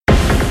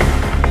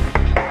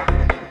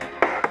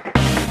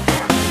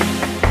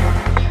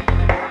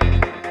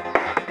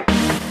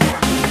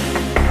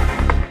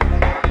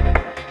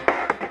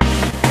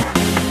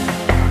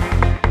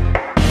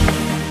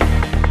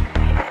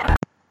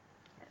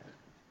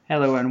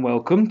Hello and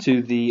welcome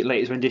to the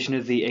latest rendition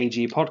of the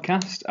AG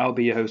podcast. I'll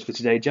be your host for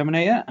today,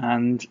 Geminator,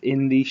 and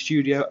in the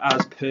studio,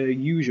 as per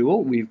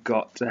usual, we've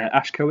got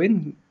Ash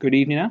Cohen. Good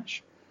evening,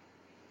 Ash.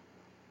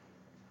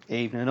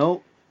 Evening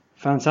all.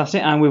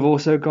 Fantastic, and we've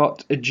also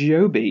got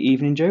Joby.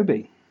 Evening,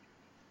 Joby.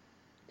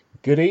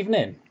 Good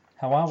evening.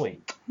 How are we?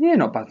 Yeah,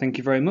 not bad. Thank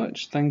you very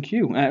much. Thank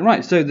you.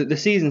 Right, so the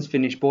season's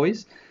finished,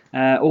 boys.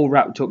 All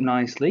wrapped up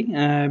nicely.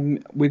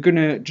 We're going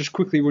to just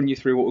quickly run you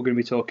through what we're going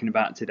to be talking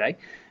about today.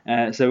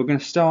 So we're going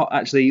to start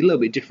actually a little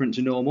bit different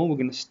to normal. We're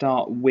going to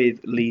start with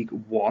League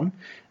One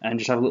and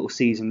just have a little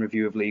season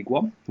review of League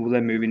One. We'll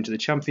then move into the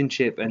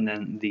Championship and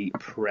then the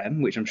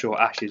Prem, which I'm sure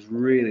Ash is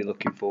really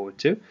looking forward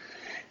to.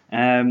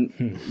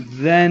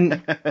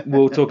 Then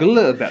we'll talk a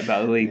little bit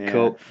about the League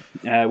Cup.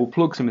 We'll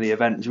plug some of the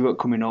events we've got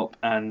coming up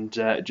and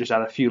just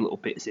add a few little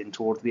bits in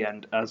towards the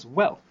end as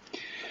well.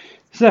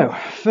 So,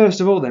 first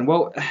of all then,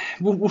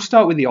 we'll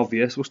start with the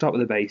obvious. We'll start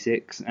with the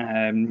basics.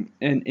 In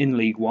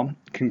League One,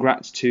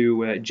 congrats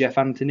to Jeff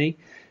Anthony,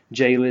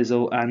 Jay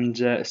Lizzle and,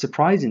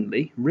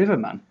 surprisingly,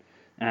 Riverman,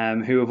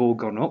 who have all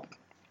gone up.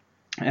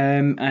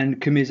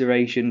 And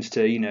commiserations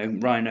to,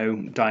 Rhino,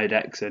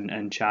 Diadex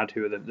and Chad,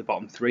 who are the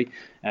bottom three.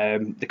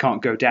 They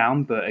can't go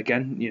down, but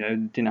again,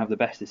 didn't have the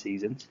best of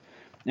seasons.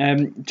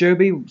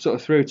 Joby, sort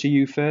of throw to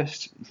you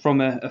first.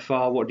 From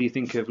afar, what do you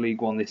think of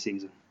League One this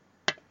season?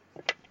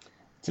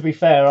 To be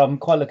fair, I'm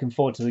quite looking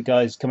forward to the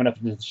guys coming up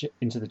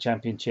into the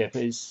Championship.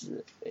 It's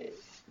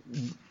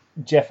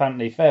Jeff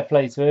Anthony, fair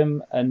play to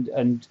him, and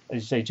as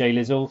you say, Jay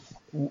Lizzle.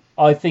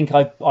 I think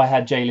I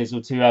had Jay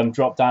Lizzle to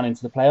drop down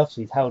into the playoffs.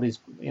 He's held his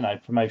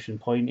promotion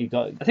point.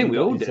 I think we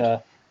all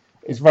did.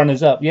 His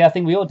runners up. Yeah, I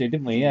think we all did,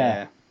 didn't we?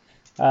 Yeah.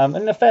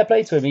 And a fair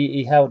play to him.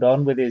 He held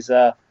on with his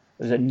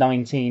was it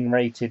 19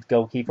 rated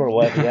goalkeeper or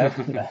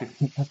whatever he had.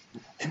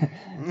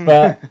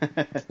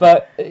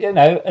 but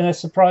and a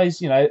surprise.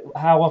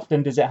 How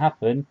often does it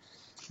happen?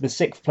 The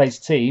sixth place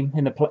team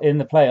in the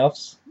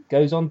playoffs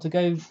goes on to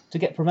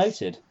get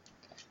promoted.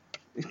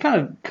 It's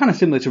kind of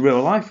similar to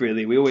real life,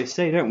 really. We always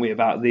say, don't we,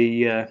 about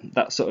the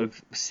that sort of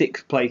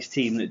sixth place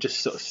team that just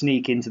sort of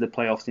sneak into the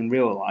playoffs in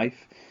real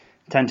life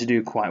tend to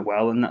do quite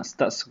well, and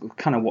that's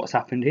kind of what's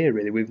happened here,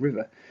 really, with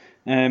River.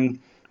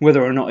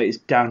 Whether or not it's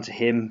down to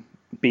him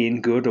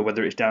being good, or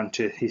whether it's down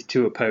to his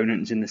two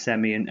opponents in the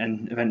semi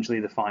and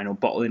eventually the final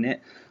bottling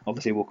it,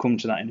 obviously we'll come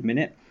to that in a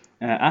minute.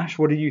 Ash,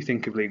 what do you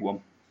think of League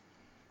One?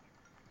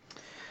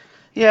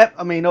 Yeah,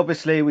 I mean,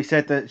 obviously we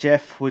said that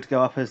Jeff would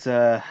go up as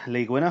a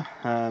league winner,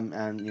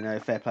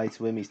 and fair play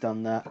to him, he's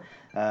done that.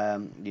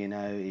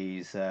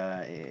 He's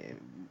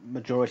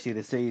majority of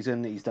the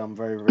season he's done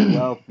very, very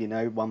well.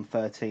 Won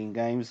 13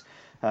 games.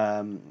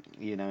 And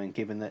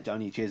given that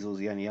only Jizzles,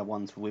 he only had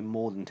one to win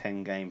more than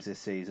 10 games this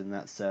season,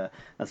 that's a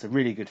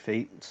really good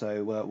feat.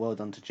 So well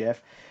done to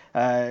Jeff.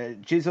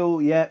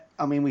 Jizzle, yeah,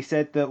 I mean, we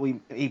said that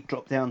he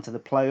dropped down to the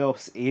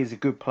playoffs. He is a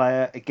good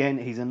player. Again,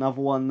 he's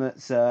another one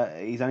that's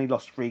he's only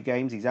lost 3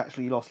 games. He's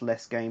actually lost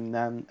less games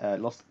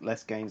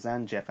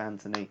than Jeff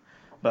Anthony,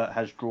 but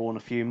has drawn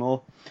a few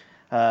more.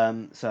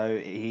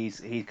 So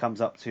he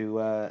comes up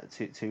to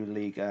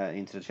league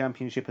into the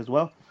Championship as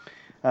well.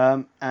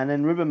 And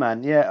then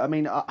Riverman, yeah, I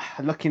mean,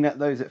 looking at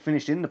those that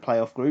finished in the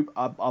playoff group,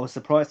 I was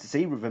surprised to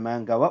see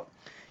Riverman go up.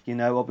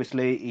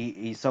 Obviously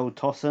he sold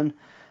Tosson,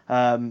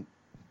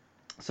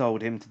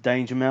 sold him to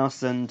Danger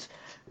Mouse, and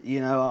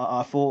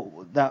I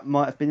thought that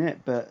might have been it.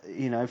 But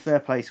fair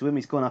play to him,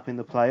 he's gone up in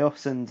the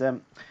playoffs,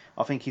 and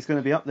I think he's going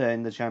to be up there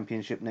in the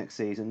Championship next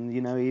season.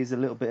 He's a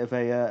little bit of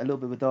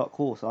a dark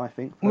horse, I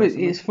think. Well,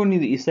 it's funny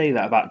that you say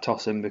that about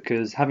Tosson,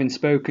 because having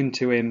spoken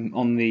to him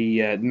on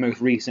the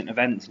most recent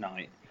events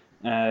night.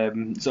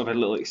 Sort of a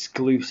little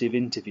exclusive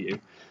interview.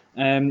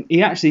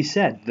 He actually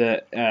said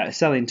that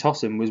selling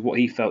Tosson was what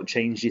he felt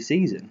changed his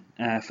season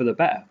for the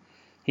better.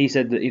 He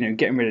said that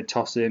getting rid of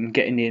Tosson,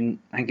 getting in,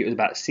 I think it was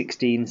about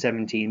 16,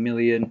 17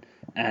 million,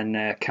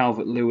 and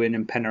Calvert-Lewin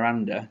and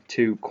Penaranda,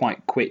 2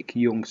 quite quick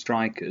young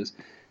strikers.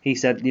 He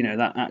said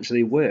that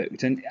actually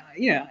worked, and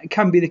it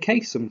can be the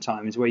case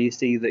sometimes where you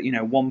see that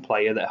one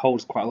player that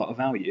holds quite a lot of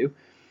value.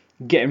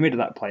 Getting rid of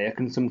that player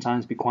can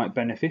sometimes be quite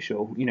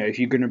beneficial. If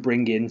you're going to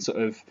bring in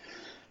sort of,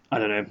 I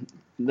don't know,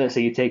 let's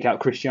say you take out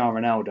Cristiano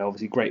Ronaldo,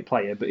 obviously great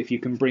player, but if you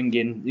can bring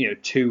in,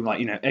 2 like,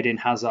 Eden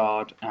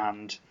Hazard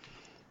and,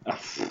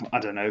 I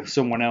don't know,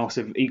 someone else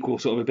of equal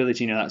sort of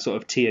ability, that sort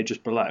of tier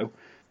just below,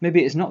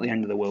 maybe it's not the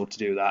end of the world to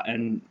do that,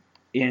 and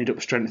he ended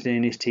up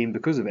strengthening his team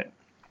because of it.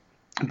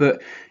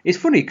 But it's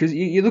funny because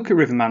you look at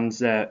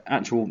Riverman's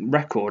actual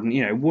record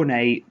and, won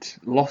 8,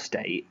 lost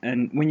 8.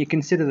 And when you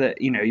consider that,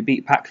 he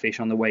beat Packfish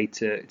on the way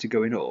to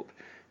going up,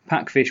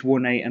 Packfish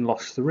won 8 and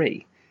lost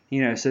 3.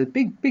 So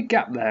big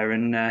gap there.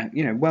 And,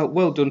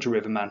 well done to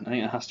Riverman. I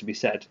think it has to be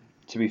said,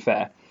 to be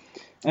fair.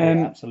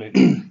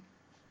 Absolutely.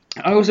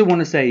 I also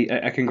want to say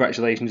a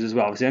congratulations as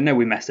well. Obviously, I know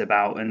we mess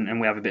about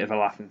and we have a bit of a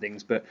laugh and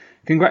things, but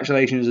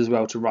congratulations as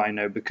well to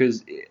Rhino,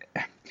 because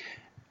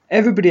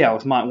everybody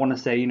else might want to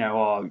say,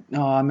 I'm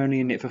only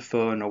in it for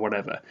fun or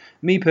whatever.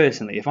 Me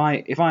personally, if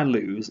I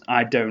lose,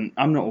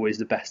 I'm not always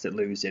the best at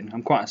losing.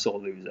 I'm quite a sore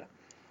loser.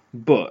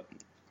 But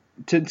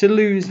to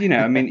lose,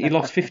 I mean, he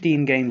lost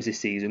 15 games this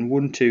season,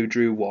 won 2,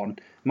 drew 1,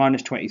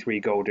 minus 23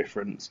 goal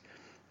difference.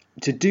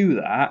 To do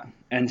that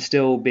and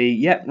still be,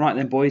 yep, right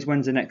then, boys,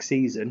 when's the next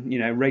season?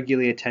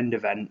 Regularly attend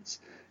events,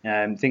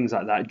 things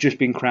like that. Just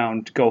been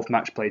crowned golf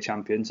match play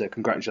champion, so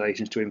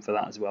congratulations to him for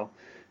that as well.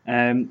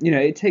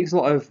 It takes a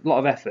lot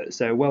of effort,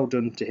 so well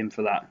done to him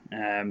for that.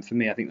 For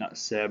me, I think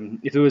that's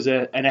if there was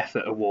an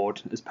effort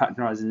award, as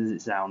patronising as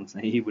it sounds,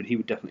 he would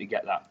definitely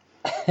get that.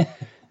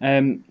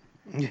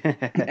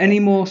 Any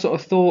more sort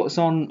of thoughts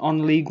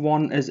on League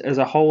One as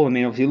a whole? I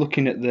mean, obviously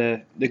looking at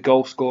the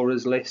goal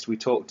scorers list, we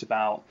talked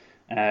about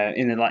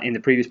in the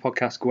previous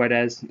podcast,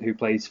 Guedes, who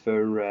plays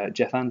for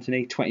Jeff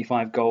Anthony,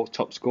 25 goals,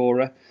 top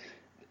scorer.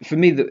 For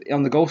me,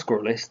 on the goal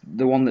scorer list,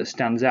 the one that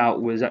stands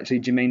out was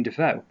actually Jermaine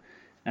Defoe.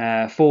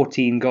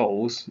 14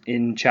 goals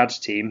in Chad's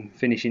team,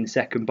 finishing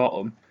second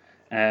bottom.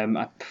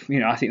 I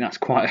think that's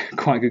quite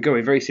good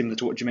going. Very similar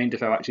to what Jermaine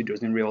Defoe actually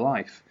does in real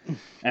life,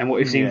 and what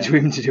we've seen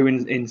him to do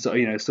in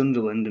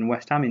Sunderland and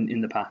West Ham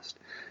in the past.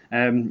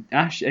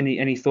 Ash,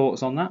 any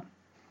thoughts on that?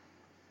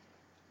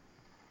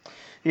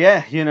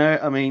 Yeah,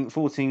 I mean,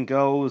 14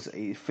 goals,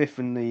 fifth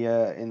in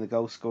the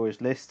goal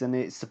scorers list, and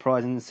it's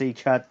surprising to see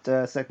Chad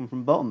second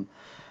from bottom.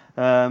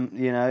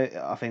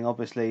 I think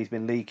obviously he's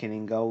been leaking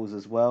in goals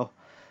as well.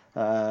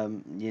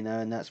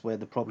 And that's where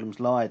the problems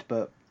lied.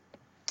 But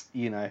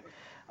I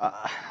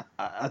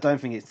don't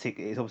think it's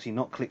obviously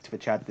not clicked for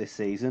Chad this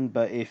season.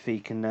 But if he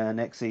can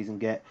next season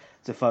get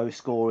Defoe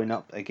scoring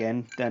up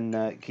again,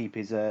 then keep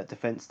his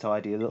defence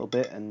tidy a little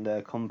bit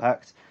and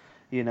compact,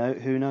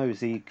 who knows?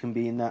 He can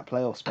be in that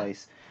playoff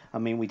space. I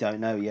mean, we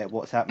don't know yet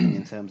what's happening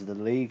in terms of the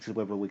leagues,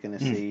 whether we're going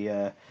to see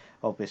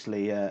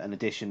obviously an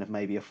addition of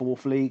maybe a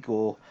fourth league,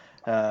 or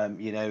we're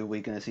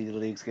going to see the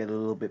leagues get a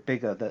little bit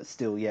bigger. That's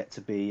still yet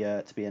to be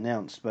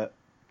announced. But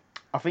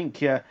I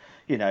think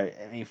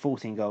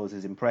 14 goals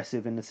is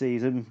impressive in the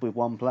season with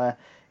one player.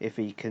 If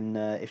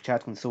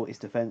Chad can sort his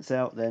defence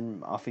out,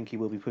 then I think he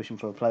will be pushing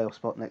for a playoff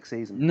spot next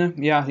season. No,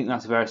 yeah, I think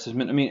that's a fair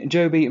assessment. I mean,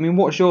 Joby,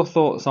 what's your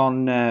thoughts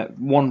on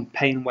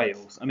Payne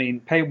Wales? I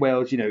mean, Payne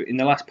Wales, in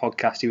the last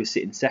podcast he was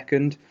sitting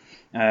second.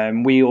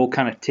 We all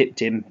kind of tipped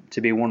him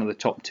to be one of the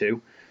top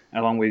two,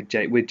 along with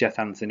Jeff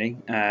Anthony,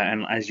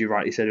 and as you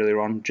rightly said earlier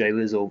on, Jay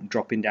Lizzle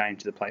dropping down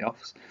into the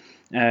playoffs.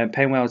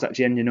 Payne Wales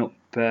actually ending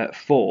up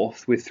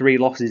fourth with 3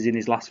 losses in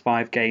his last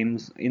 5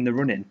 games in the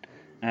running.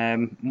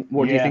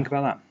 What do you think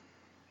about that?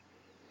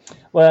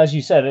 Well, as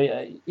you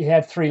said, he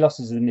had 3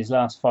 losses in his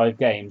last 5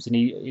 games, and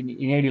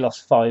he only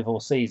lost 5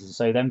 all season.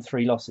 So them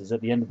 3 losses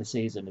at the end of the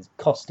season has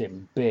cost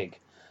him big.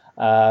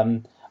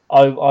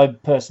 I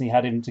personally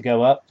had him to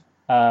go up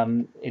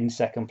in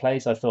second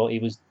place. I thought he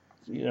was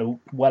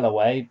well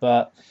away,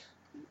 but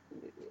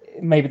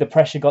maybe the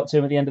pressure got to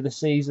him at the end of the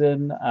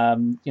season.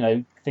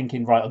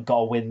 Thinking, right, I've got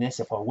to win this.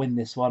 If I win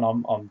this one,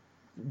 I'm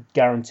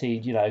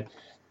guaranteed,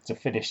 to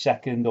finish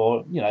second.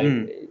 Or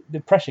the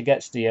pressure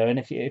gets to you, and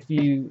if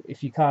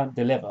you can't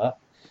deliver,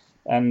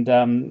 and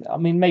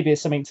maybe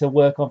it's something to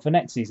work on for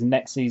next season.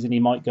 Next season he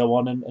might go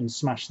on and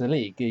smash the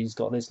league. He's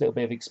got this little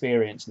bit of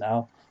experience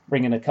now,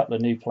 bringing a couple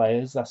of new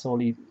players. That's all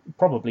he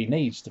probably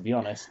needs, to be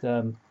honest.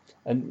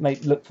 And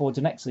look forward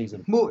to next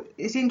season. Well,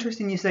 it's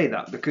interesting you say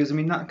that, because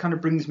that kind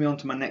of brings me on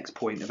to my next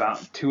point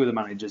about 2 of the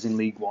managers in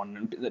League One.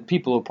 And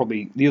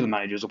the other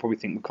managers will probably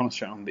think we're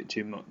concentrating on a bit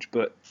too much,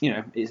 but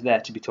it's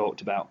there to be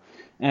talked about.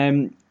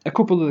 A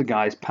couple of the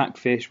guys,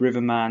 Packfish,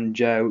 Riverman,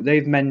 Joe,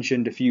 they've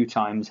mentioned a few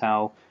times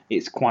how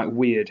it's quite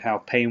weird how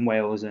Payne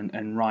Wales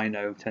and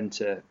Rhino tend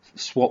to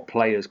swap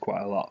players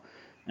quite a lot.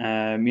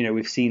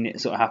 We've seen it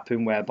sort of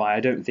happen whereby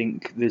I don't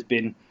think there's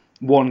been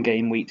one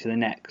game week to the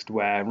next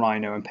where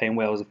Rhino and Payne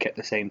Wales have kept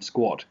the same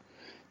squad.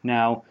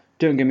 Now,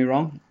 don't get me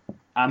wrong,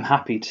 I'm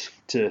happy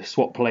to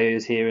swap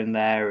players here and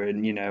there,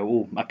 and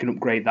I can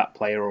upgrade that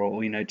player,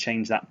 or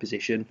change that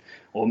position,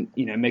 or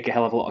make a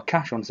hell of a lot of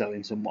cash on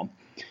selling someone.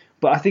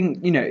 But I think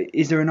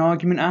is there an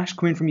argument, Ash,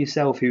 coming from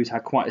yourself, who's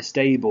had quite a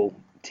stable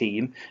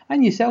team,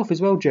 and yourself as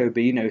well,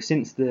 Joby,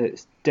 since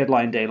the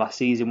deadline day last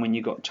season when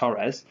you got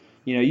Torres,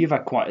 you've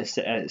had quite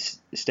a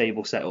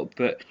stable setup.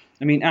 But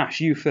Ash,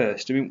 you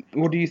first.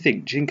 What do you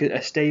think? Do you think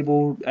a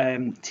stable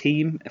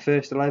team, a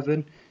first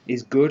 11,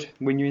 is good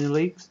when you're in the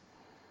leagues?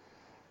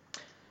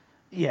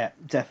 Yeah,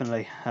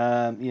 definitely.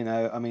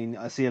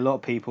 I see a lot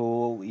of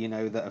people,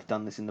 that have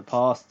done this in the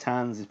past.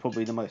 Tans is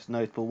probably the most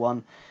notable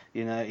one.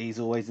 He's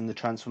always in the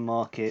transfer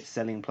market,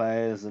 selling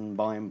players and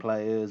buying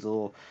players,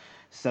 or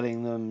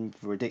selling them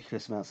for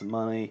ridiculous amounts of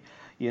money.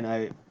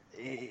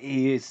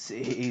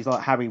 He's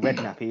like Harry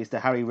Redknapp. He is the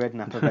Harry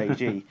Redknapp of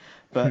AG.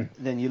 But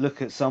then you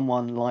look at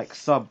someone like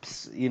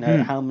Subs.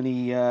 How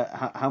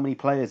many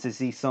players has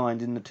he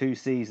signed in the 2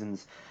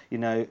 seasons?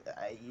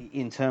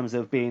 In terms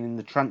of being in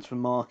the transfer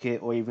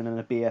market or even in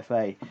a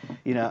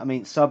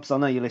BFA. Subs. I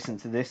know you listen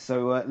to this,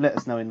 so let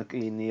us know in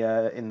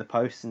the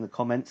posts, in the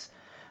comments.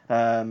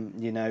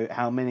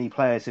 How many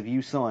players have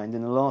you signed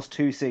in the last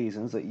 2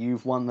 seasons that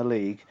you've won the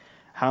league?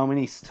 How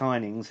many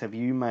signings have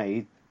you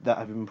made that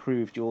have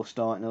improved your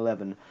starting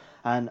 11.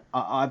 And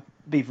I'd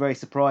be very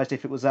surprised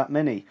if it was that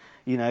many.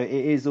 You know, it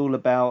is all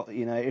about,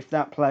 you know, if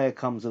that player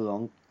comes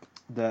along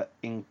that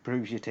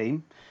improves your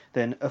team,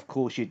 then of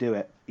course you do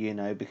it, you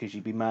know, because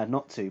you'd be mad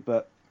not to.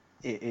 But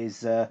it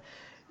is,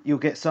 you'll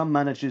get some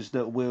managers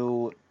that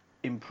will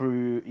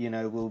improve, you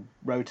know, will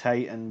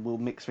rotate and will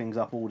mix things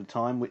up all the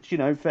time, which, you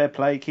know, fair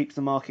play, keeps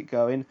the market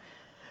going.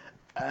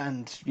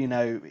 And, you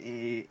know,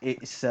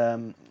 it's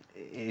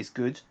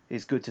good.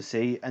 It's good to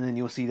see. And then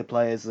you'll see the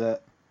players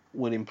that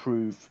will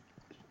improve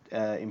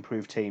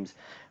teams.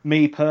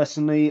 Me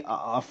personally,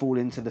 I fall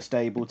into the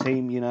stable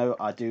team. You know,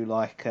 I do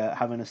like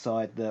having a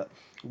side that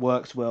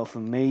works well for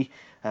me.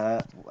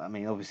 I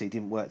mean, obviously, it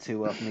didn't work too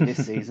well for me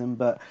this season,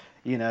 but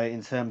you know,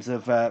 in terms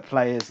of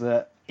players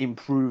that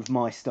improve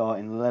my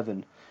starting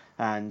 11,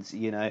 and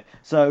you know,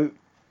 so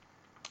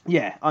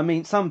yeah, I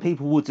mean, some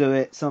people will do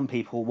it, some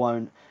people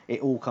won't. It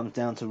all comes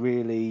down to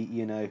really,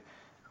 you know,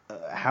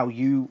 how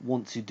you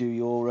want to do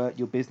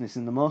your business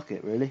in the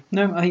market, really.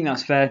 No, I think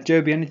that's fair.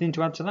 Joby, anything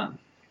to add to that?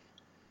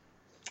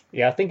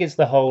 Yeah, I think it's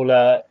the whole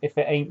if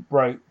it ain't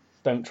broke,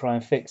 don't try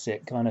and fix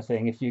it kind of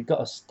thing. If you've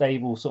got a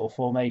stable sort of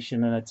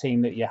formation and a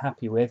team that you're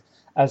happy with,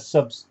 as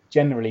Subs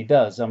generally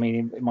does, I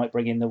mean, it might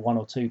bring in the one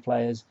or two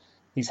players.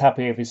 He's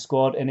happy with his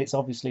squad, and it's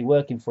obviously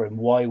working for him.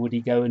 Why would he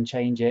go and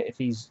change it if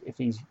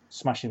he's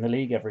smashing the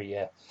league every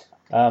year?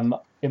 I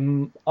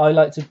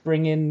like to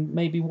bring in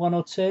maybe one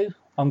or two.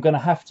 I'm going to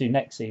have to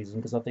next season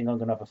because I think I'm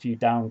going to have a few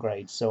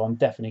downgrades. So I'm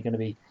definitely going to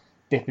be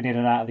dipping in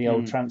and out of the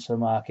old transfer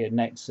market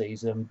next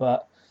season.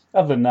 But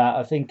other than that,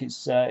 I think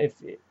it's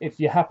if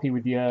you're happy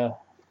with your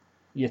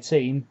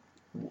team,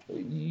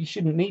 you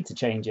shouldn't need to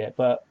change it.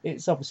 But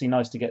it's obviously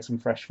nice to get some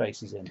fresh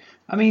faces in.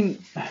 I mean,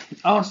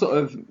 I'll sort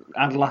of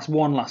add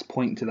one last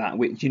point to that,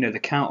 which, you know, the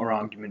counter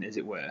argument, as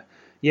it were.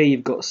 Yeah,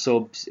 you've got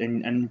Subs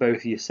and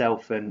both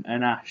yourself and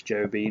Ash,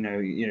 Joby, you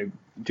know,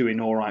 doing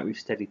all right with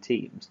steady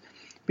teams.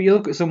 But you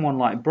look at someone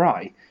like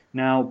Bry.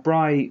 Now,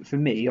 Bry, for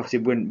me, obviously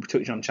we'll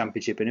touch on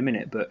Championship in a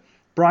minute, but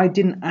Bry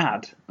didn't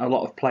add a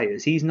lot of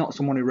players. He's not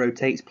someone who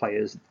rotates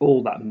players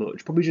all that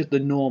much, probably just the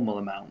normal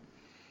amount.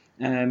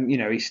 You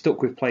know, he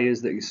stuck with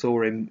players that you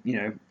saw him, you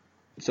know,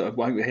 sort of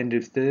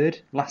ended third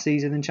last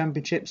season in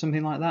Championship,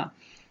 something like that.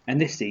 And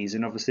this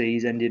season, obviously,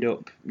 he's ended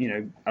up, you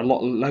know, a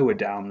lot lower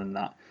down than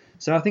that.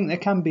 So I think there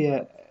can be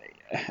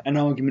an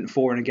argument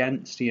for and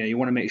against. You know, you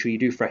want to make sure you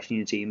do freshen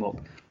your team up,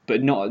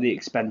 but not at the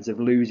expense of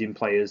losing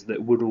players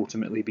that would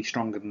ultimately be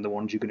stronger than the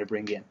ones you're going to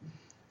bring in.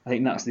 I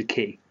think that's the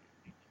key.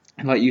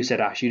 And like you said,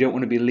 Ash, you don't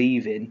want to be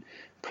leaving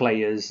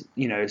players,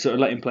 you know, sort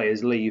of letting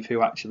players leave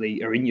who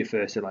actually are in your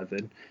first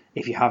 11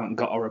 if you haven't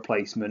got a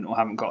replacement or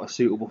haven't got a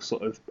suitable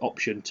sort of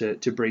option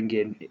to bring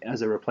in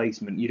as a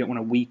replacement. You don't want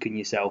to weaken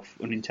yourself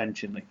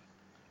unintentionally.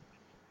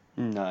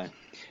 No.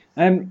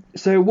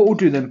 So what we'll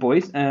do then,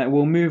 boys,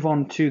 we'll move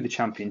on to the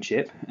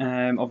Championship.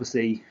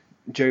 Obviously,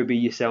 Joby,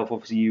 yourself,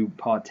 obviously you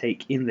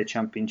partake in the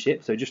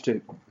Championship. So just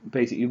to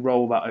basically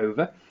roll that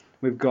over,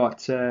 we've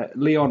got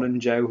Leon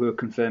and Joe who are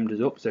confirmed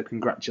as up. So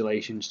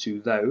congratulations to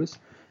those.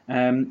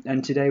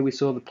 And today we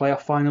saw the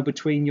playoff final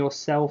between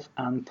yourself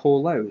and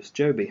Paul Lowes.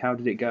 Joby, how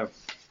did it go?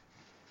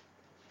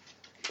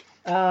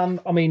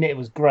 I mean, it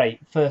was great.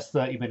 First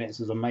 30 minutes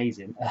was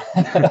amazing.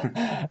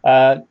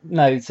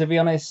 No, to be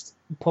honest,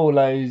 Paul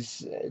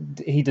Lowes,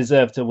 he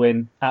deserved to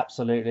win.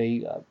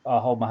 Absolutely. I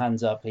hold my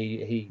hands up.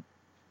 He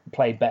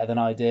played better than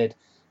I did.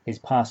 His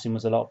passing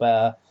was a lot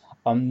better.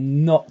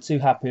 I'm not too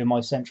happy with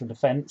my central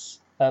defence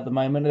at the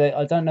moment.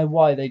 I don't know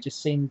why. They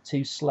just seem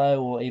too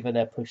slow, or either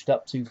they're pushed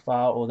up too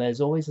far, or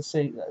there's always a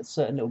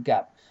certain little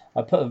gap.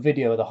 I put a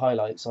video of the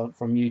highlights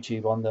from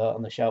YouTube on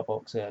the shout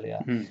box earlier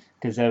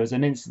because there was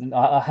an incident.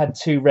 I had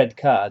 2 red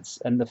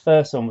cards, and the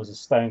first one was a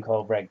stone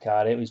cold red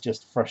card. It was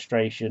just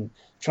frustration,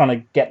 trying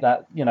to get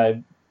that, you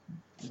know,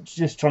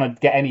 just trying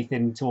to get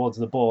anything towards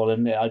the ball,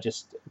 and I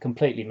just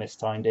completely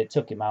mistimed it.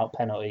 Took him out,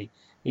 penalty.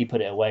 He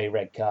put it away,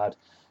 red card.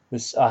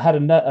 I had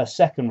a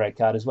second red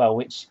card as well,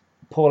 which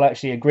Paul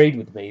actually agreed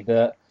with me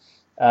that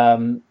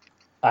I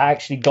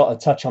actually got a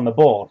touch on the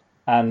ball.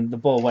 And the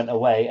ball went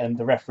away, and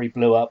the referee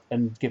blew up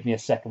and gave me a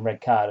second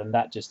red card, and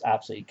that just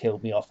absolutely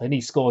killed me off. And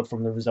he scored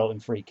from the resulting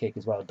free kick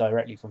as well,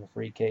 directly from the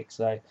free kick.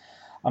 So,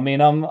 I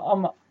mean,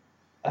 I'm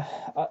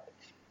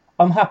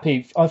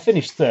happy. I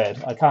finished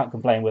third. I can't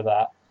complain with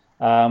that.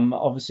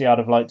 Obviously, I'd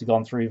have liked to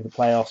gone through the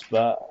playoffs,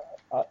 but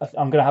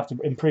I'm going to have to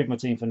improve my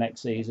team for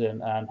next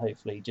season and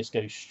hopefully just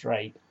go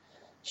straight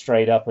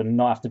up and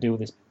not have to deal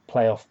with this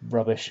playoff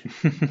rubbish.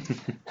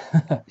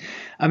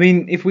 I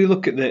mean, if we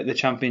look at the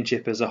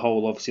Championship as a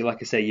whole, obviously, like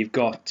I say, you've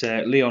got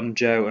Leon,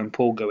 Joe and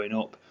Paul going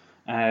up.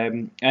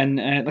 And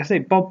like I say,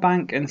 Bob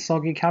Bank and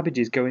Soggy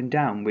Cabbages going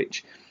down,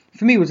 which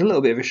for me was a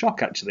little bit of a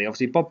shock, actually.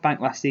 Obviously, Bob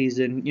Bank last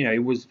season, you know, he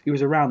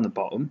was around the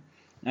bottom.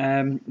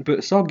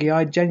 But Soggy,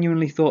 I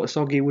genuinely thought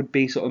Soggy would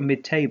be sort of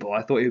mid-table.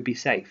 I thought he would be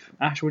safe.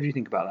 Ash, what do you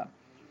think about that?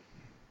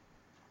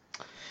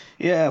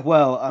 Yeah,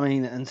 well, I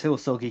mean, until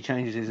Soggy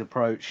changes his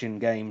approach in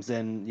games,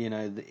 then, you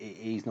know,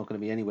 he's not going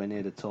to be anywhere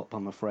near the top,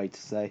 I'm afraid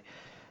to say.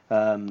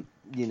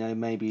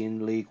 Maybe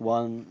in League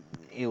One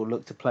he'll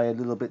look to play a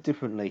little bit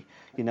differently.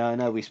 I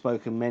know we've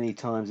spoken many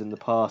times in the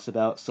past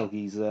about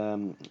Soggy's,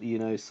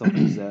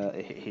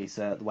 his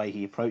the way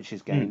he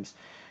approaches games.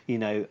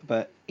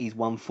 But he's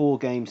won 4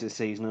 games this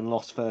season and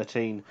lost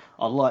 13.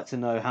 I'd like to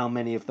know how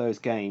many of those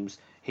games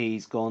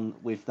he's gone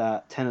with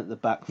that 10 at the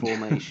back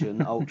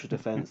formation, ultra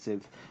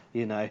defensive.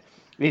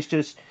 It's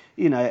just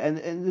and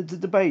the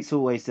debate's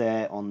always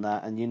there on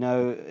that. And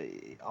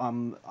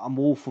I'm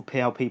all for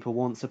how people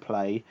want to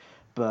play,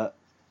 but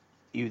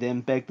you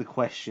then beg the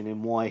question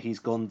in why he's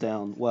gone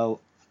down. Well,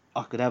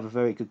 I could have a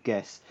very good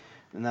guess,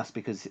 and that's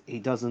because he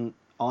doesn't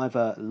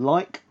either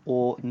like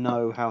or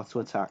know how to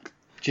attack.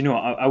 Do you know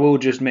what? I will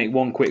just make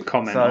one quick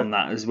comment on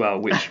that as well,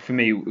 which for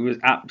me was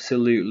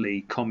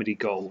absolutely comedy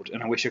gold,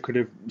 and I wish I could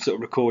have sort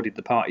of recorded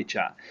the party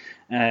chat.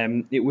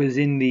 It was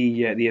in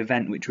the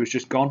event which was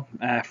just gone,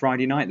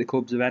 Friday night, the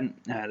club's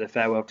event, the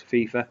farewell to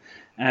FIFA,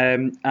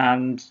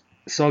 and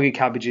Soggy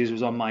Cabbages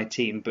was on my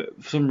team,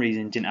 but for some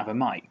reason didn't have a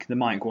mic. The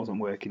mic wasn't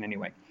working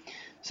anyway.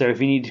 So if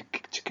he needed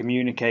to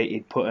communicate,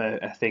 he'd put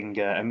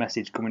a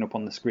message coming up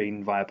on the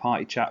screen via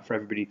party chat for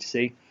everybody to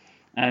see.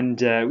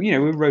 And, we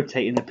were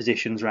rotating the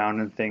positions around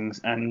and things,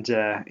 and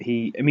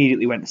he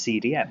immediately went to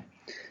CDM.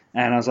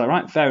 And I was like,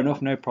 right, fair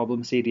enough, no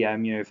problem,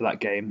 CDM, for that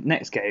game.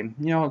 Next game,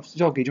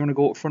 Zoggy, do you want to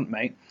go up front,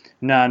 mate?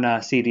 No,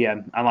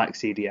 CDM. I like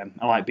CDM.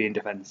 I like being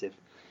defensive.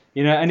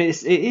 And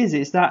it's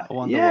that,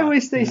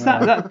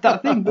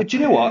 that thing. But you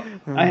know what?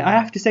 I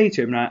have to say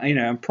to him, and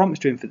I'm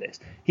promised to him for this,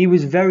 he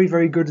was very,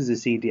 very good as a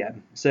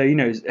CDM. So,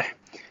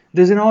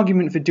 there's an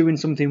argument for doing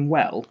something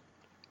well.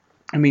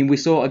 I mean, we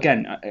saw,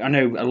 again, I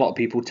know a lot of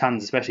people,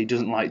 Tans especially,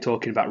 doesn't like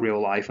talking about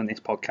real life on this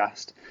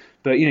podcast.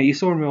 But, you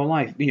saw in real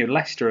life,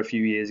 Leicester a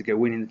few years ago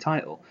winning the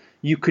title.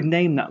 You could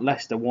name that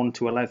Leicester 1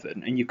 to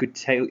 11, and you could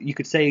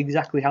say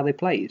exactly how they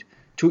played.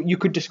 You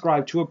could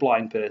describe to a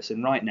blind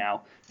person right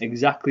now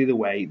exactly the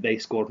way they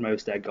scored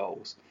most of their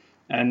goals.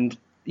 And,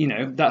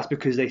 that's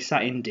because they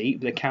sat in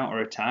deep, they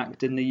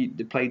counter-attacked, and they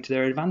played to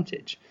their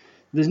advantage.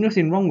 There's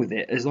nothing wrong with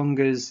it as long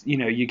as,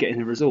 you're getting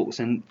the results.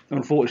 And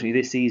unfortunately,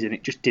 this season,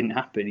 it just didn't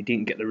happen. He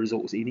didn't get the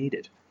results he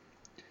needed.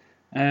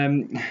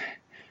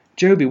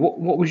 Joby,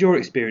 what was your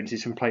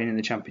experiences from playing in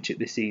the Championship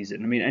this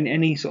season? I mean,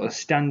 any sort of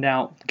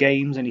standout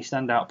games, any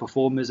standout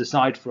performers,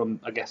 aside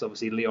from, I guess,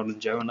 obviously, Leon and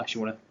Joe, unless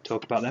you want to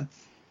talk about them?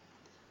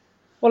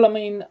 Well, I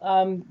mean,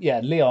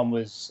 Leon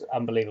was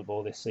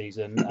unbelievable this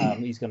season.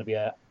 He's going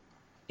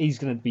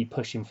to be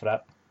pushing for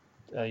that.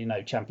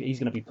 Champion. He's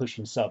going to be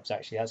pushing subs.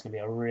 Actually, that's going to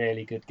be a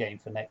really good game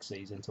for next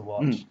season to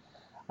watch.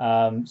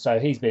 So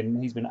he's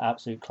been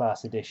absolute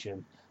class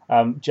addition.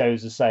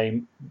 Joe's the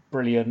same,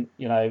 brilliant.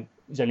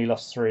 He's only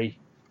lost 3,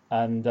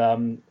 and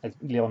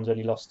Leon's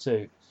only lost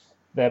 2.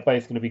 They're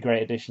both going to be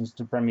great additions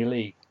to Premier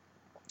League.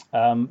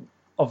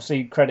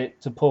 Obviously, credit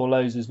to Paul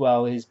Lowe's as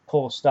well. His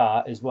poor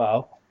start as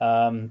well.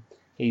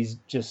 He's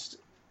just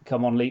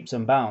come on leaps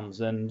and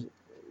bounds, and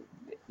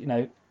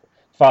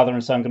father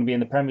and son going to be in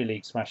the Premier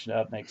League smashing it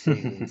up next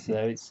season.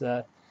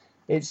 So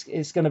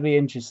it's going to be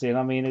interesting.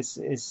 I mean,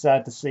 it's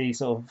sad to see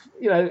sort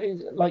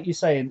of, like you're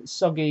saying,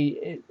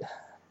 Soggy,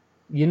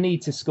 you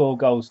need to score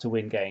goals to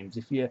win games.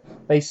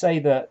 They say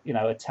that,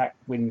 attack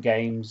win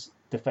games,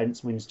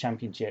 defence wins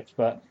championships,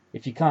 but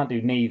if you can't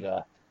do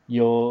neither,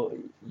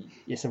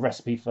 it's a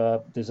recipe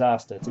for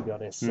disaster, to be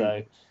honest.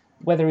 So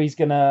whether he's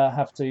going to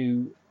have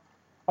to,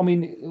 I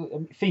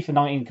mean, FIFA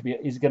 19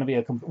 is going to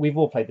be we've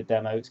all played the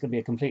demo. It's going to be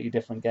a completely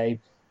different game.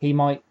 He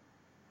might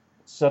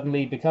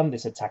suddenly become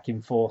this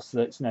attacking force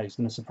that's, he's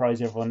going to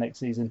surprise everyone next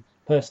season.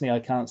 Personally, I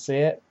can't see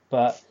it,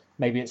 but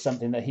maybe it's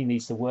something that he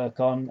needs to work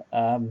on.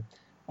 And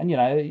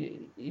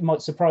he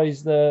might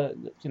surprise the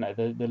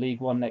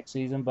League One next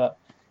season. But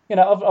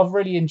I've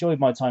really enjoyed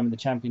my time in the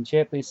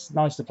Championship. It's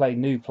nice to play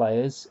new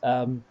players,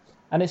 and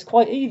it's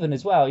quite even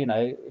as well. If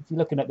you're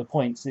looking at the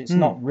points, it's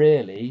not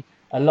really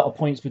a lot of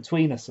points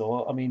between us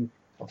all. I mean,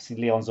 obviously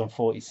Leon's on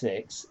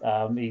 46.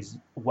 He's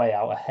way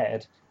out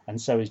ahead,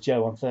 and so is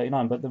Joe on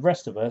 39. But the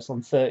rest of us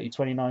on 30,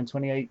 29,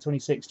 28,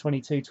 26,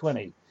 22,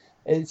 20.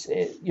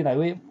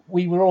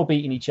 We were all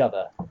beating each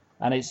other,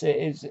 and it's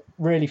a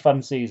really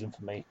fun season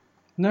for me.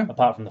 No,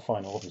 apart from the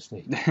final,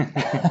 obviously.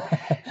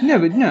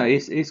 No,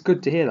 it's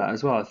good to hear that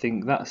as well. I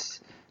think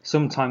that's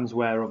sometimes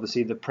where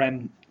obviously the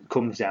Prem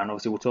comes down.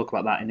 Obviously, we'll talk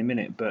about that in a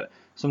minute, but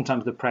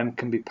sometimes the Prem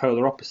can be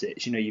polar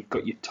opposites. You've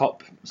got your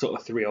top sort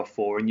of 3 or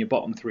 4 and your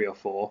bottom 3 or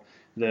 4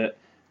 that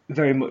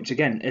very much,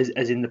 again,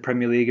 as in the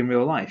Premier League in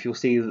real life, you'll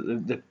see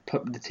that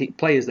the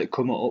players that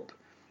come up,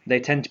 they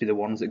tend to be the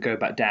ones that go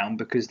back down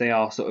because they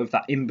are sort of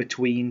that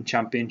in-between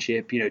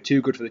Championship,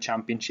 too good for the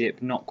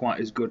Championship, not quite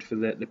as good for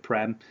the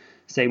Prem.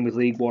 Same with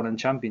League One and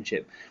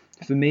Championship.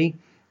 For me,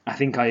 I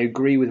think I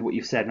agree with what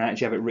you've said, and I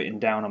actually have it written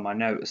down on my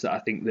notes that I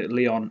think that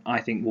Leon,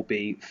 will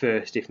be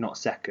first, if not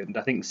second.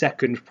 I think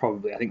second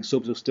probably. I think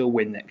subs will still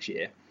win next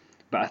year,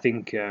 but I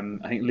think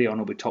Leon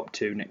will be top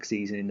 2 next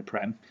season in the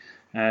Prem.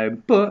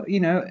 But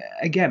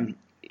again,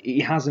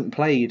 he hasn't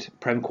played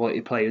Prem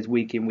quality players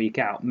week in, week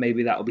out.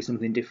 Maybe that'll be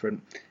something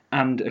different.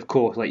 And of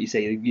course, like you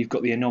say, you've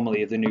got the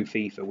anomaly of the new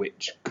FIFA,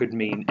 which could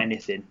mean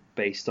anything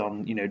based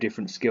on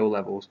different skill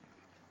levels.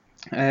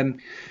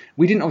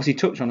 We didn't obviously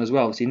touch on as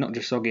well. See, not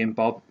just Soggy and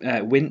Bob.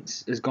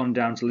 Wince has gone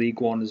down to League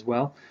One as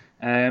well.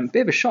 Bit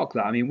of a shock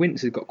that. I mean,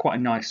 Wince has got quite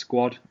a nice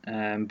squad,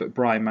 but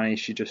Brian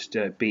managed to just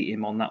beat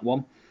him on that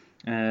one.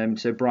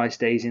 So Bry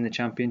stays in the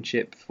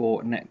Championship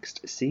for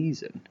next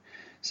season.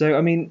 So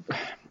I mean,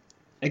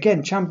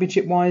 again,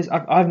 Championship-wise,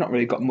 I've not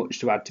really got much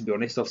to add, to be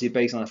honest. Obviously,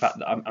 based on the fact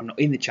that I'm not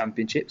in the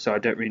Championship, so I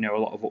don't really know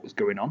a lot of what was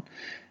going on.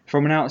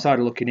 From an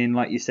outsider looking in,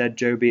 like you said,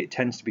 Joby, it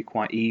tends to be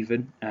quite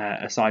even,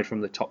 aside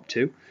from the top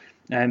two.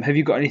 Have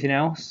you got anything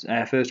else,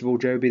 first of all,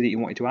 Joby, that you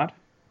wanted to add?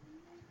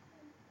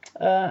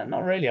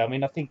 Not really. I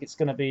mean, I think it's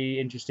going to be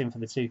interesting for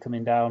the two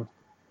coming down.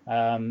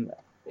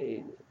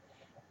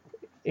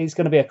 It's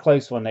going to be a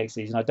close one next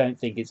season. I don't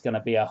think it's going to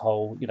be a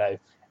whole,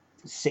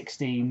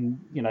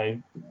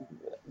 16,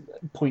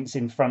 points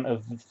in front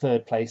of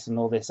third place and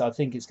all this. I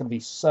think it's going to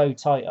be so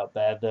tight up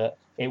there that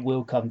it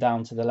will come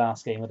down to the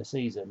last game of the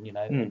season,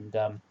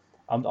 and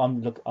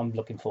I'm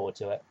looking forward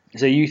to it.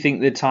 So you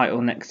think the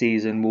title next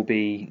season will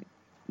be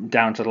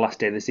down to the last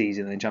day of the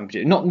season in the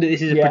Championship? Not that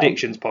this is a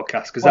predictions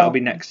podcast, because that'll be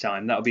next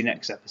time. That'll be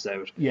next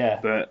episode. Yeah,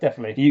 but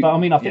definitely. But I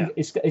mean, I think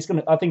it's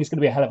going to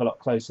be a hell of a lot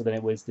closer than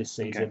it was this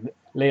season. Okay.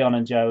 Leon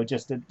and Joe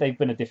they've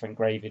been a different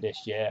gravy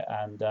this year,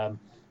 and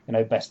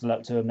best of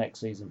luck to them next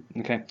season.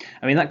 Okay.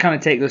 I mean, that kind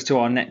of takes us to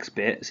our next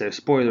bit, so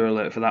spoiler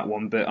alert for that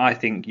one, but I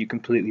think you're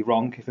completely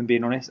wrong, if I'm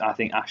being honest. I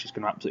think Ash is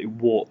going to absolutely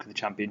walk the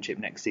Championship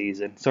next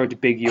season. Sorry to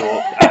big you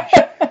up, Ash.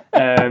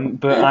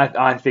 But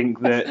I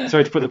think that,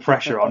 sorry to put the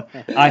pressure on,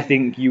 I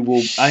think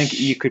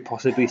you could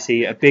possibly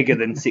see a bigger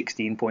than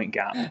 16-point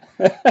gap,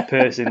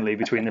 personally,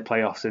 between the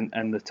playoffs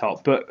and the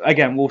top. But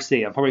again, we'll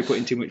see. I'm probably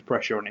putting too much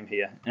pressure on him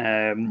here,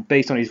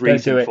 based on his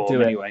recent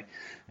form anyway.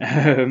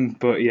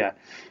 But yeah.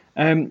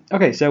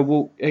 Okay, so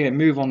we'll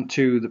move on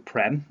to the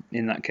Prem.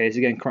 In that case,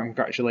 again,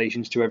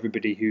 congratulations to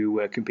everybody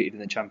who competed in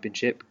the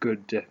Championship.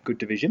 Good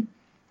division.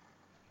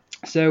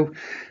 So,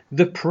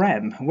 the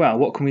Prem. Well,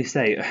 what can we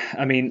say?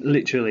 I mean,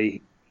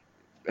 literally,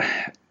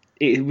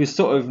 it was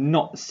sort of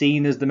not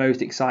seen as the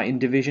most exciting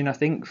division, I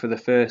think, for the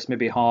first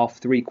maybe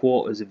half,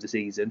 3/4 of the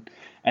season,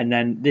 and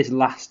then this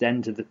last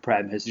end of the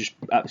Prem has just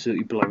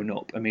absolutely blown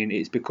up. I mean,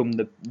 it's become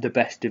the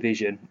best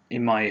division,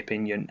 in my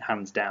opinion,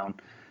 hands down.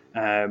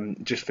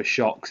 Just for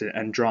shocks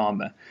and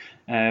drama.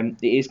 It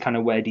is kind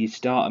of, where do you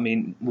start? I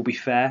mean, we'll be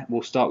fair.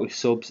 We'll start with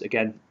subs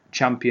again.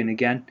 Champion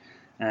again.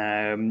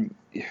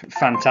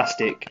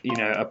 Fantastic,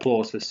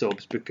 applause for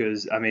subs,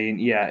 because I mean,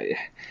 yeah,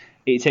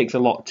 it takes a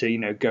lot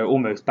to go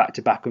almost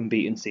back-to-back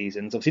unbeaten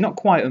seasons. Obviously, not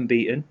quite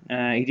unbeaten.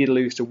 He did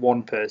lose to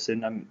one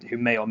person who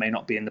may or may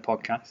not be in the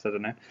podcast. I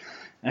don't know.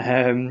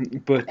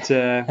 But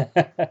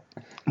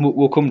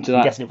we'll come to that.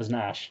 I'm guessing it was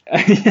Ash.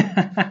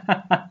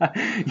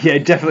 Yeah,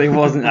 it definitely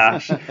wasn't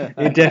Ash.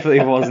 It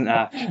definitely wasn't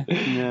Ash.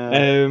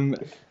 No.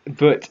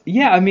 But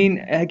yeah, I mean,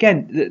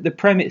 again, the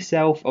Prem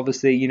itself,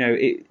 obviously,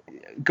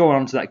 going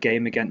on to that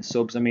game against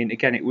subs. I mean,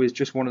 again, it was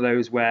just one of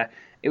those where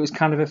it was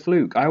kind of a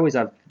fluke. I always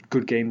have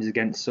good games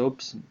against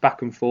subs,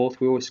 back and forth.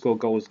 We always score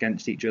goals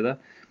against each other.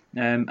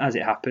 As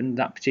it happened,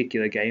 that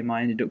particular game,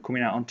 I ended up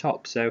coming out on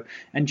top. So,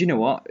 and you know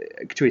what?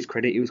 To his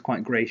credit, he was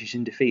quite gracious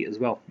in defeat as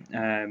well.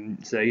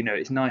 So,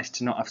 it's nice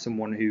to not have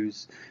someone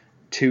who's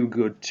too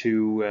good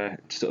to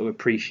sort of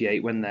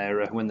appreciate when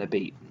they're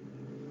beat.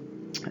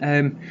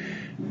 I'm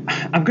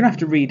going to have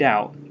to read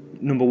out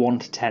number 1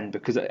 to 10,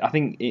 because I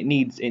think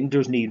it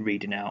does need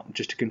reading out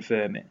just to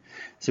confirm it.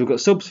 So we've got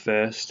subs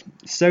first,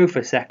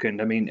 Sofa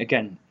second. I mean,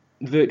 again,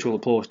 virtual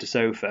applause to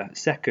Sofa.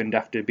 Second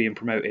after being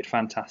promoted,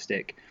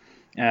 fantastic.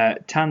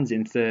 Tans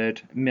in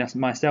third,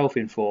 myself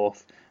in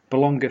fourth,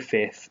 Belonga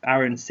fifth,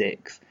 Aaron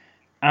sixth,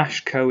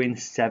 Ash Cohen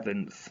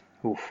seventh.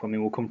 Oof, I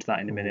mean, we'll come to that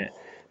in a minute.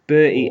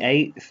 Bertie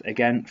eighth,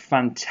 again,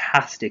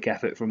 fantastic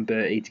effort from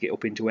Bertie to get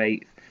up into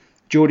eighth.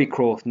 Geordie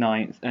Croft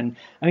ninth, and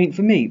I mean,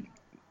 for me,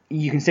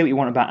 you can say what you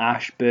want about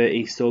Ash,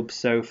 Bertie, Subs,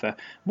 Sofa.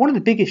 One of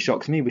the biggest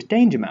shocks for me was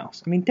Danger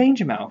Mouse. I mean,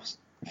 Danger Mouse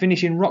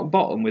finishing rock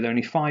bottom with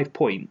only 5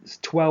 points,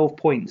 12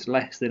 points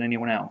less than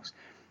anyone else.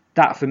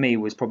 That for me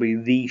was probably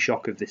the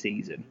shock of the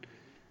season.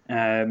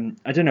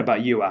 I don't know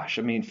about you, Ash.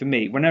 I mean, for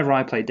me, whenever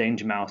I play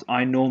Danger Mouse,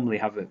 I normally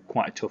have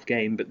quite a tough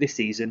game, but this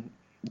season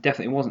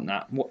definitely wasn't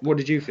that. What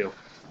did you feel?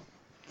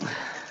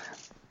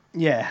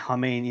 Yeah, I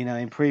mean,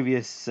 in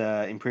previous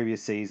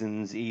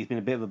seasons, he's been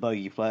a bit of a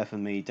bogey player for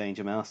me,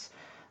 Danger Mouse.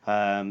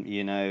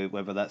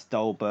 Whether that's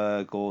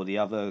Dolberg or the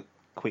other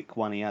quick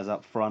one he has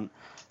up front,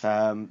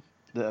 that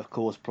have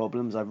caused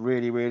problems. I've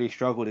really, really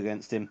struggled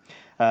against him.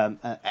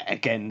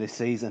 Again, this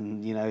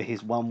season,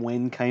 his one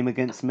win came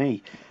against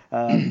me.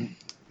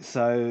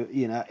 So,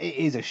 it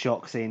is a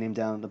shock seeing him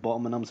down at the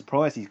bottom, and I'm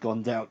surprised he's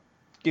gone down,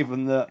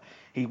 given that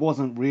he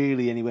wasn't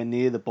really anywhere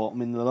near the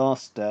bottom in the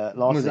last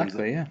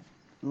season.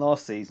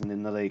 Last season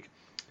in the league.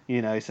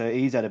 So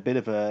he's had a bit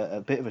of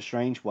a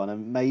strange one,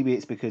 and maybe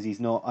it's because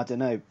he's not. I don't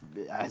know.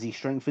 Has he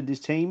strengthened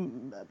his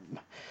team?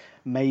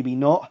 Maybe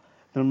not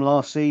from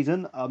last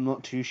season. I'm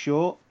not too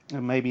sure,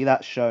 and maybe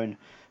that's shown.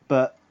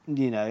 But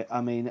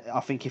I mean, I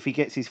think if he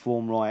gets his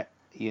form right,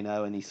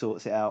 and he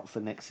sorts it out for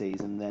next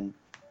season, then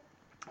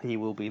he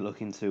will be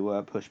looking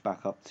to push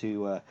back up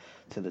to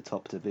the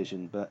top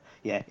division. But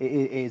yeah,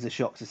 it is a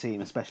shock to see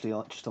him, especially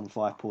just on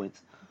 5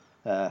 points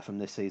from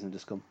this season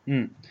just gone.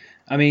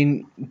 I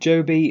mean,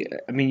 Joby,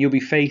 you'll be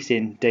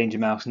facing Danger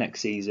Mouse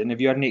next season.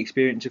 Have you had any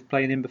experience of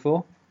playing him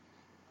before?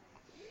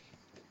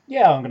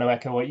 Yeah, I'm going to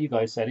echo what you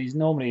guys said. He's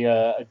normally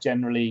a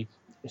generally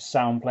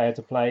sound player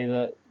to play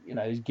that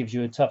gives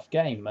you a tough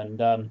game,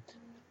 and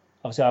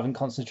obviously I haven't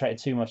concentrated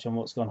too much on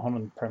what's gone on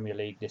in the Premier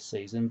League this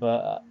season,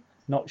 but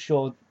not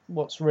sure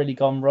what's really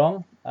gone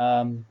wrong.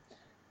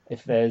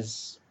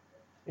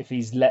 If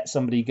he's let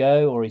somebody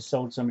go, or he's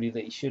sold somebody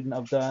that he shouldn't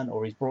have done,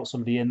 or he's brought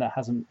somebody in that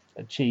hasn't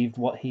achieved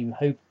what he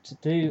hoped to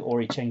do,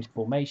 or he changed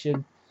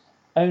formation.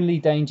 Only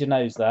Danger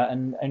knows that,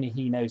 and only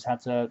he knows how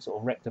to sort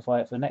of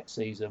rectify it for next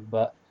season.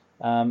 But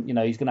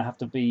he's going to have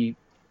to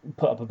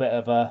put up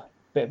a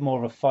bit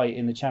more of a fight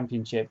in the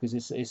Championship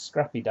because it's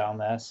scrappy down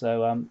there.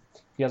 So if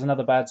he has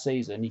another bad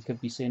season, he could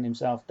be seeing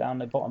himself down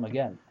the bottom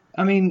again.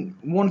 I mean,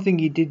 one thing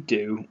he did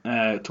do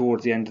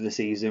towards the end of the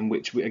season,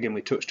 which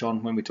we touched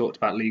on when we talked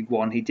about League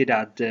One, he did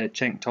add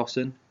Cenk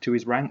Tosun to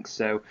his ranks,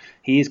 so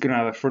he is going to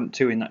have a front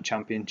two in that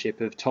Championship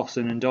of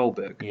Tosun and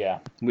Dolberg. Yeah.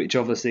 Which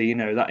obviously,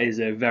 that is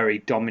a very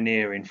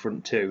domineering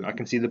front two. I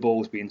can see the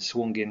balls being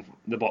swung in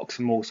the box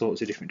from all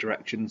sorts of different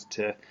directions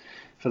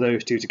for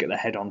those two to get their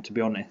head on, to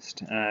be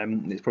honest.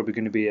 It's probably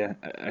going to be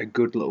a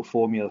good little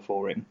formula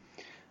for him.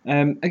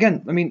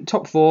 Again, I mean,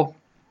 top four.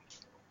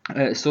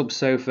 Sub,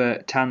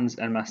 Sofa, Tans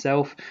and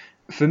myself.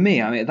 For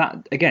me, I mean,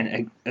 that,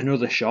 again,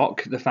 another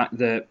shock. The fact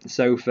that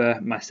Sofa,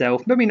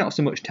 myself, maybe not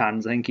so much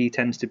Tans, I think he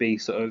tends to be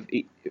sort of,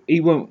 he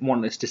won't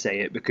want us to say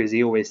it because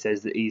he always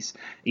says that he's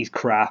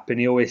crap, and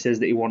he always says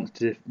that he wants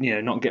to,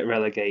 not get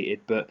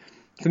relegated. But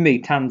for me,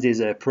 Tans is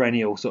a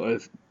perennial sort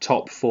of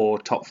top 4,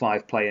 top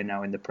 5 player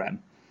now in the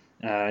Prem.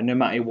 No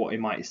matter what he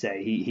might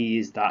say, he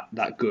is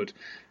that good.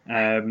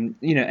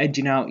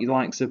 Edging out the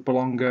likes of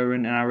Bolonga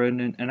and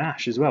Aaron and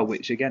Ash as well,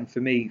 which again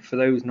for me, for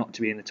those not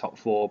to be in the top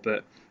 4,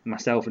 but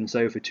myself and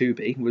Sofa to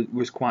be,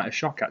 was quite a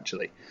shock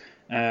actually.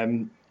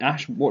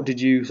 Ash, what did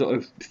you sort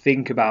of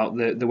think about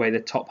the way the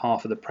top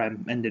half of the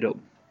Prem ended up?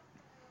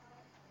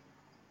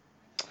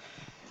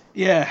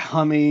 Yeah,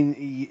 I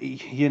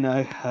mean,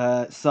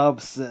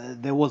 subs,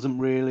 there wasn't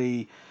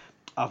really,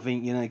 I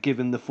think,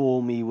 given the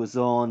form he was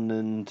on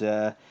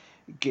and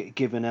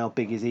given how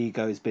big his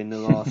ego's been the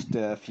last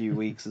few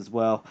weeks as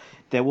well,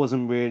 there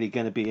wasn't really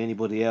going to be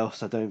anybody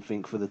else, I don't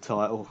think, for the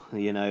title.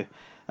 The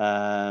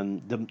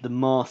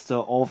master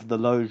of the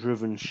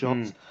low-driven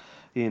shot,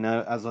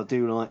 as I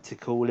do like to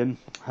call him.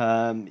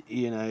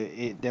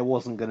 There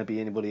wasn't going to be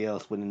anybody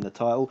else winning the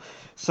title.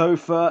 So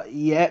far,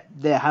 yeah,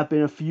 there have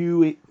been a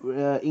few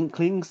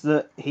inklings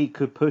that he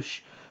could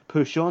push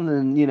on,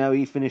 and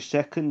he finished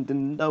second,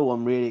 and no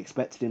one really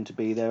expected him to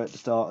be there at the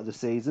start of the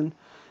season.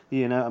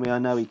 I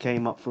know he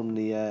came up from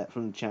the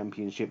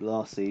Championship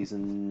last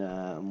season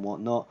and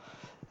whatnot,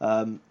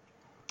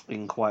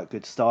 in quite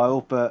good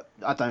style, but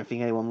I don't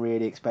think anyone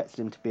really expected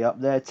him to be up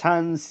there.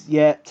 Tans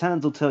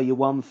will tell you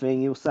one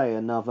thing, he'll say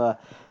another,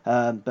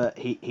 but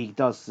he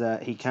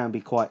can be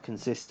quite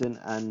consistent,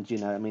 and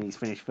he's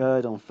finished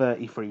third on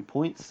 33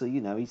 points, so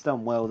he's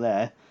done well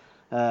there.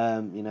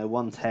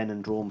 Won 10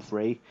 and drawn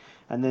 3.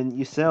 And then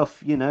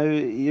yourself,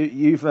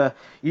 you've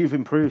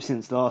improved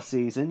since last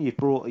season. You've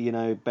brought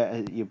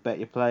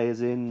better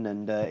players in,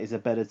 and is a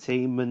better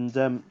team.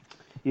 And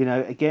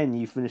again,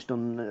 you finished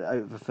on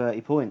over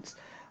 30 points.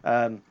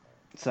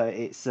 So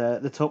it's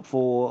the top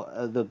 4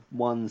 are the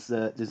ones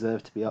that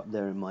deserve to be up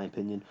there, in my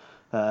opinion.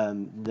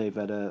 They've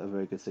had a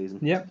very good season.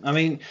 Yeah, I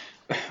mean,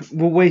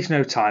 we'll waste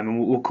no time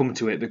and we'll come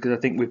to it because I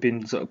think we've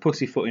been sort of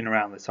pussyfooting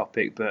around the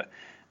topic. But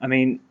I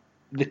mean,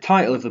 the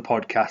title of the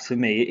podcast for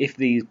me, if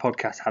these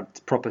podcasts had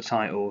proper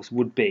titles,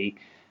 would be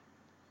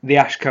The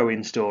Ash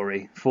Cohen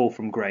Story, Fall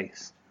from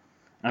Grace.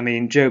 I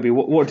mean, Joby,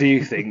 what do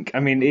you think?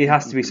 I mean, it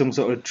has to be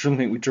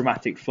something with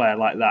dramatic flair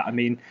like that. I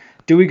mean,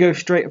 do we go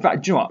straight... In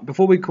fact, do you know what?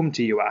 Before we come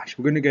to you, Ash,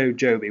 we're going to go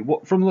Joby.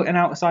 From an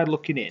outside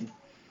looking in,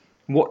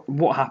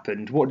 what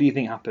happened? What do you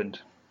think happened?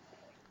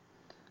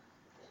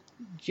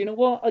 Do you know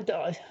what? I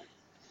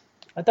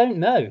don't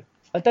know.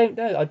 I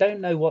don't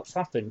know what's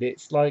happened.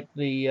 It's like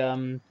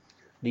the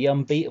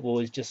unbeatable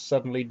has just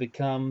suddenly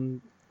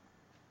become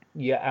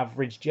your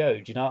average Joe.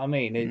 Do you know what I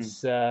mean?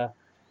 It's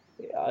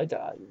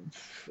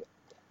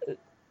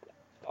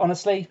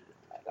honestly,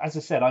 as I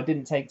said, I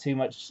didn't take too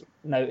much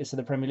notice of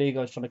the Premier League.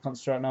 I was trying to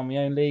concentrate on my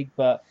own league.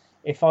 But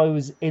if I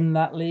was in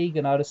that league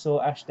and I'd have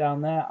saw Ash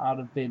down there, I'd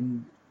have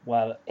been,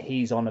 well,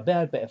 he's on a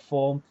bit of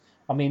form.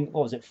 I mean,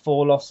 what was it?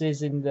 4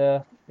 losses in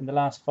the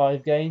last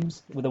 5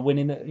 games with a win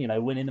in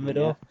the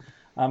middle. Yeah.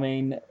 I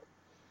mean,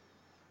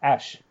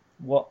 Ash,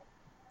 what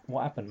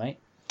happened, mate?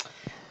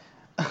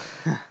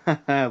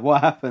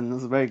 What happened?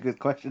 That's a very good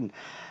question.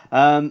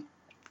 I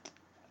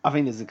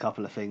think there's a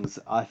couple of things.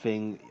 I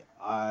think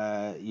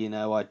I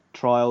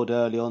trialled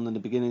early on in the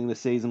beginning of the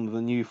season with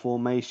a new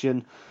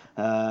formation.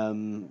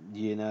 In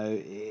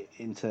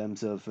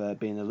terms of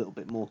being a little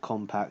bit more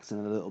compact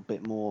and a little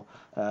bit more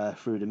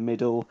through the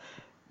middle.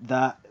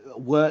 That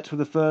worked for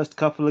the first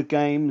couple of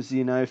games,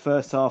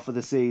 first half of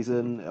the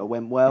season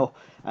went well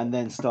and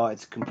then started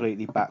to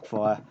completely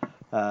backfire.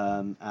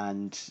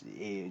 And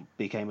it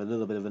became a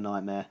little bit of a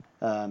nightmare.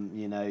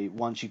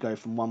 Once you go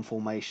from one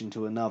formation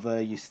to another,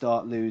 you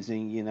start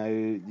losing,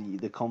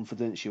 the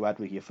confidence you had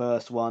with your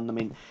first one. I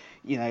mean,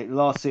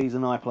 last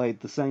season I played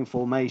the same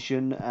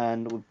formation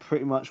and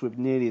pretty much with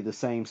nearly the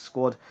same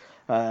squad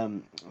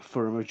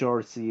for a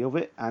majority of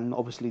it, and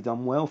obviously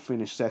done well,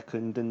 finished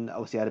second, and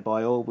obviously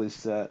Adebayor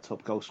was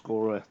top goal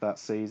scorer that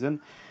season.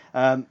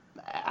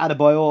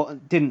 Adebayor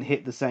didn't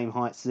hit the same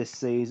heights this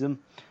season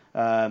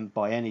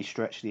by any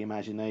stretch of the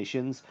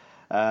imaginations,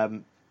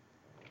 and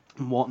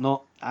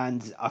whatnot,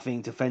 and I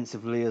think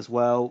defensively as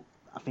well,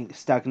 I think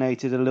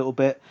stagnated a little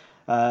bit.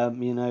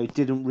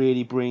 Didn't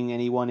really bring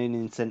anyone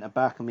in centre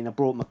back. I mean, I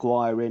brought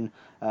Maguire in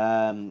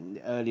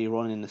earlier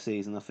on in the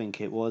season, I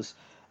think it was.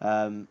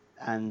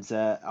 And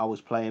I was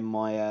playing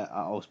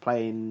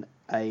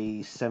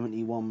a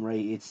 71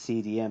 rated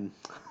CDM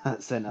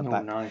centre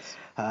back. Nice.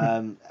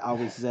 I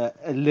was a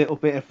little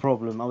bit of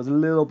problem. I was a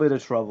little bit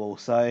of trouble.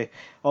 So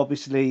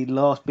obviously,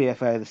 last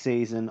BFA of the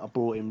season, I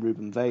brought in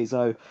Ruben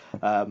Vezo.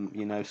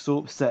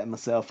 Sort of setting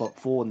myself up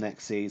for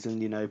next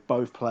season.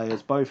 Both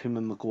players, both him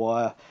and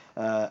Maguire,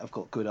 have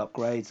got good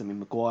upgrades. I mean,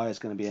 Maguire is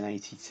going to be an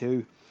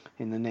 82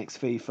 in the next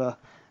FIFA.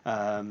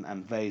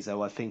 And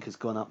Vezo, I think, has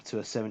gone up to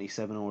a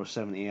 77 or a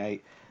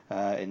 78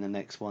 in the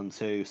next one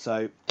too.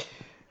 So,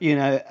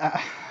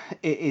 it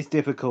is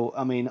difficult.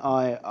 I mean,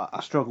 I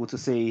struggle to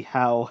see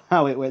how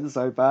it went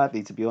so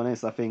badly, to be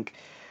honest. I think,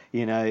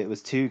 it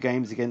was 2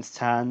 games against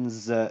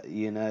Tans,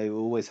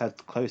 always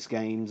had close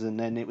games, and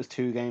then it was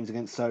 2 games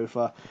against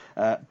Sofa,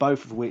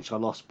 both of which I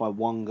lost by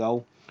 1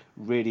 goal,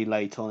 really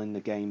late on in the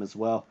game as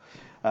well.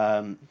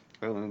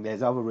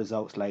 There's other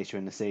results later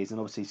in the season.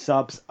 Obviously,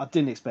 subs, I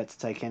didn't expect to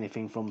take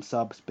anything from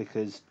subs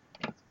because,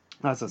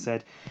 as I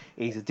said,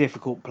 he's a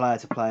difficult player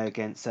to play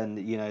against, and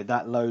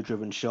that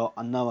low-driven shot.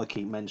 I know I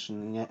keep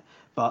mentioning it,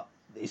 but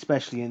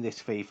especially in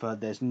this FIFA,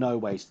 there's no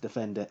way to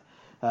defend it.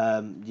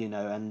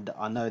 And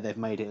I know they've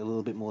made it a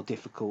little bit more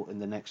difficult in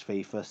the next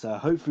FIFA. So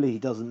hopefully he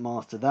doesn't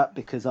master that,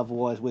 because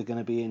otherwise we're going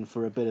to be in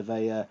for a bit of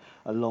a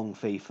long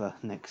FIFA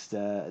next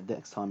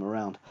time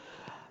around.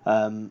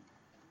 I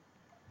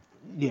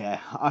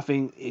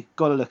think you've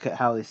got to look at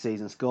how this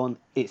season's gone.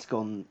 It's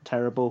gone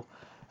terrible,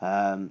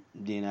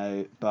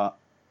 but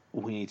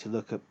we need to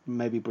look at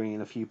maybe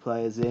bringing a few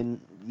players in,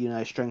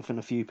 strengthen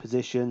a few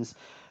positions.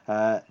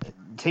 The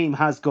team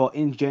has got,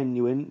 in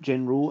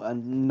general, a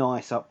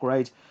nice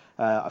upgrade.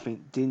 I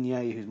think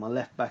Digne, who's my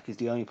left back, is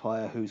the only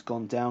player who's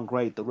gone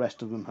downgrade. The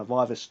rest of them have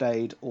either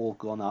stayed or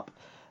gone up.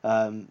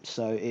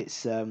 So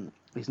it's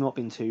not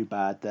been too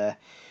bad there.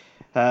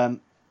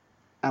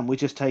 And we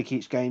just take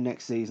each game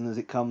next season as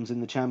it comes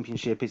in the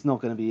Championship. It's not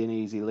going to be an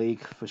easy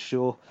league, for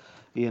sure.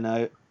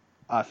 I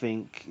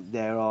think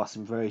there are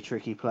some very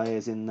tricky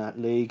players in that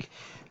league.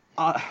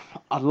 I'd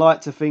like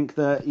to think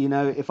that,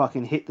 if I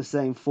can hit the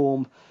same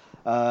form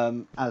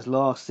as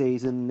last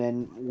season,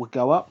 then we'll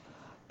go up.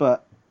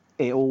 But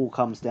it all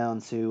comes down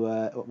to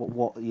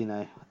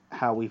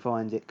how we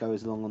find it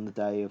goes along on the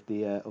day of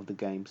the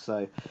game.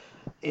 So,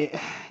 very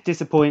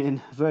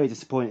disappointing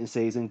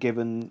season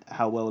given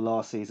how well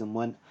last season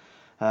went.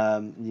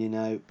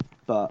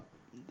 But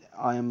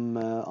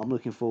I'm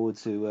looking forward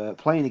to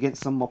playing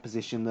against some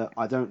opposition that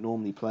I don't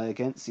normally play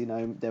against.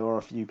 There are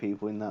a few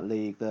people in that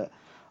league that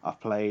I've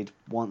played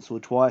once or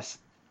twice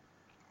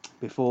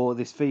before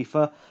this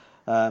FIFA,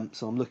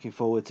 so I'm looking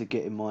forward to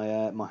getting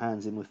my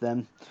hands in with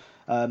them,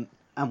 and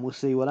we'll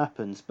see what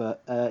happens.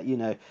 But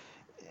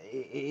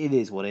it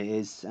is what it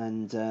is,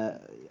 and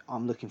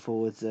I'm looking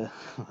forward to.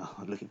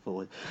 I'm looking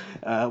forward.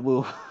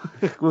 We'll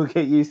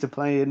get used to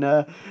playing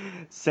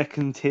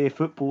second tier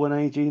football in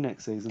AG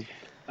next season.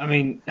 I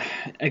mean,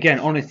 again,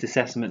 honest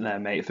assessment there,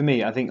 mate. For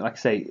me, I think, like I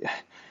say,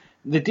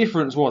 the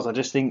difference was, I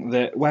just think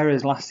that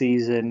whereas last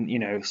season,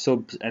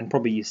 subs and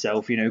probably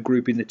yourself,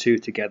 grouping the two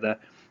together,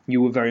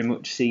 you were very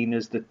much seen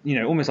as the,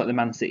 almost like the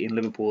Man City and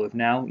Liverpool of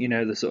now,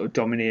 the sort of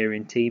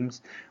domineering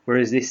teams.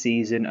 Whereas this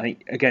season, I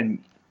think,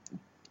 again,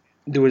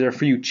 there was a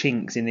few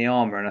chinks in the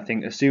armour, and I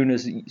think as soon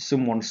as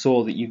someone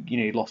saw that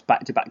you lost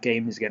back-to-back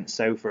games against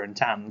Sofa and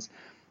Tans,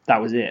 that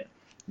was it.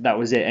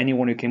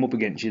 Anyone who came up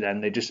against you then,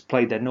 they just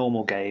played their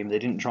normal game. They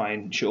didn't try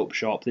and shut up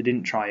shop. They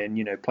didn't try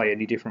and play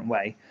any different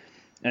way.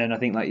 And I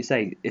think, like you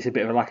say, it's a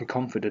bit of a lack of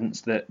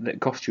confidence that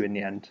cost you in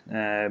the end.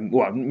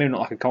 Well, maybe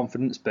not lack of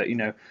confidence, but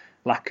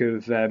lack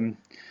of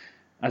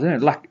I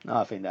don't know,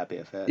 I think that'd be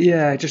a fair.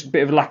 Yeah, just a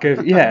bit of lack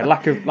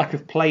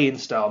of playing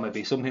style,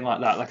 maybe something like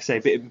that. Like I say,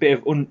 a bit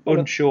of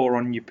unsure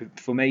on your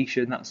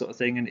formation, that sort of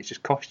thing, and it's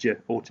just cost you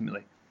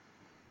ultimately.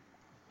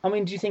 I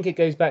mean, do you think it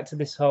goes back to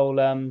this whole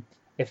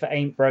if it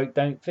ain't broke,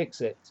 don't fix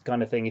it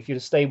kind of thing? If you'd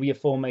have stayed with your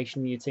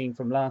formation and your team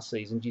from last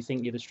season, do you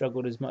think you'd have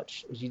struggled as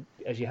much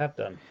as you have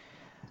done?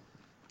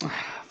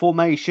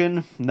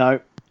 Formation, no.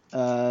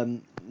 I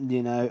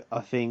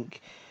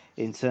think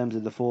In terms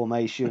of the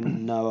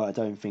formation, no, I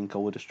don't think I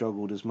would have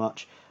struggled as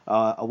much.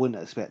 I wouldn't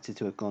have expected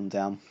to have gone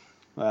down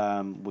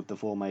with the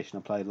formation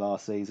I played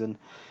last season.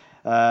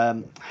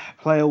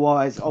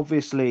 Player-wise,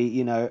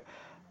 obviously,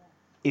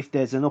 if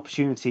there's an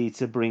opportunity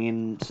to bring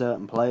in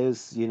certain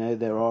players,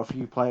 there are a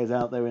few players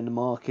out there in the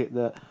market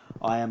that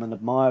I am an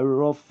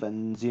admirer of,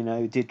 and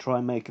did try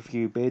and make a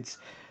few bids,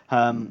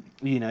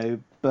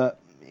 but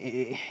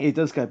it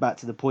does go back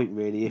to the point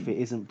really. If it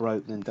isn't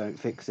broke, then don't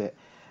fix it.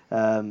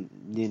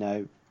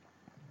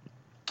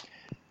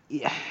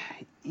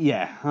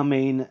 Yeah. I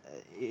mean,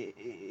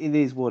 it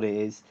is what it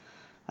is,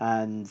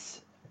 and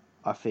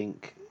I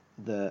think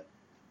that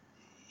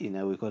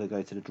we've got to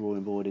go to the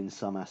drawing board in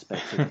some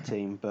aspects of the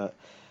team, but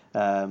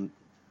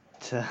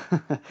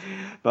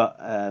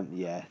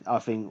yeah, I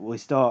think we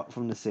start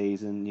from the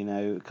season.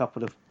 A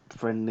couple of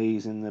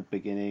friendlies in the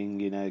beginning.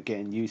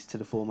 Getting used to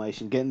the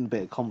formation, getting a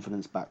bit of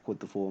confidence back with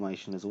the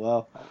formation as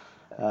well.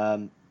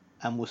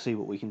 And we'll see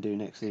what we can do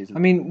next season.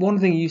 I mean, one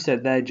thing you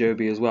said there,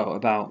 Joby, as well,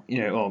 about,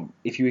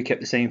 if you had kept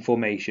the same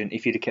formation,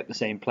 if you'd have kept the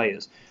same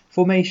players.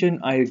 Formation,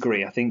 I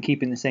agree. I think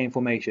keeping the same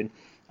formation.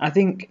 I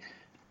think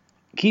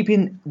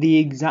keeping the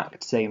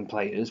exact same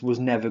players was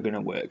never going to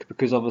work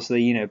because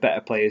obviously,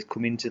 better players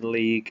come into the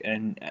league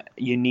and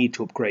you need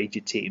to upgrade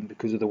your team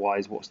because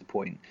otherwise, what's the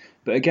point?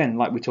 But again,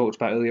 like we talked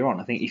about earlier on,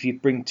 I think if you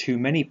bring too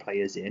many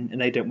players in and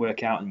they don't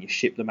work out and you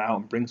ship them out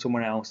and bring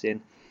someone else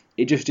in,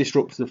 it just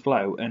disrupts the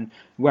flow. And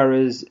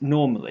whereas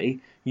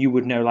normally you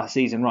would know last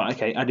season, right,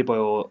 okay,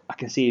 Adebayor, I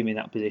can see him in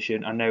that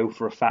position. I know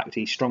for a fact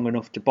he's strong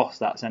enough to boss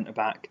that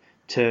centre-back,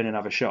 turn and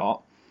have a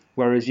shot.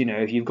 Whereas,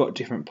 if you've got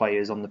different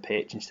players on the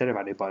pitch instead of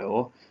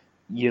Adebayor,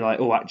 you're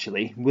like, oh,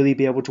 actually, will he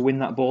be able to win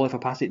that ball if I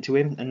pass it to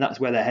him? And that's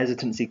where the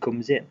hesitancy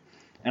comes in.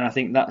 And I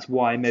think that's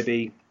why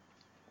maybe,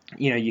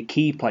 your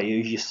key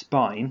players, your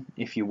spine,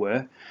 if you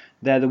were,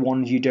 they're the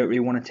ones you don't really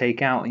want to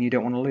take out and you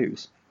don't want to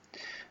lose.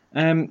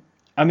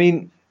 I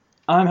mean,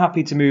 I'm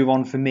happy to move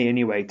on for me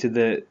anyway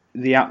to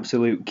the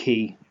absolute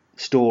key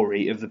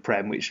story of the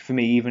Prem, which for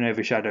me even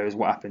overshadows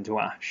what happened to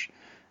Ash,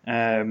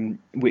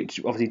 which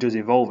obviously does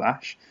involve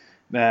Ash,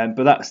 but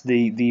that's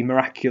the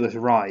miraculous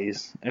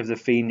rise of the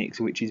Phoenix,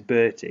 which is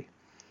Bertie.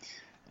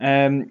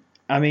 I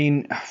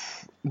mean,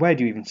 where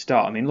do you even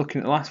start? I mean, looking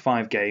at the last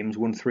 5 games,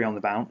 won 3 on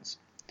the bounce,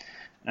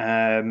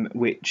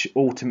 which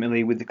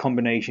ultimately with the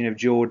combination of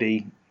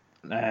Geordie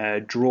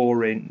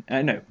drawing.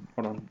 I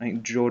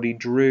think Geordie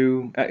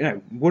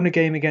won a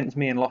game against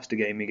me and lost a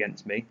game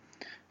against me,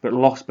 but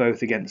lost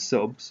both against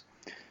subs.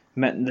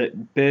 Meant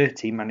that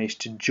Bertie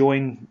managed to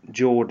join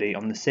Geordie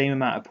on the same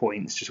amount of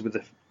points, just with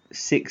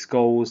 6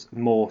 goals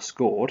more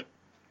scored.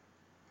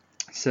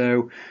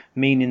 So,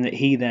 meaning that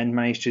he then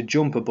managed to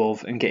jump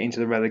above and get into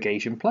the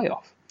relegation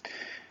playoff.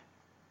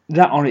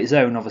 That on its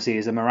own, obviously,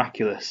 is a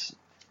miraculous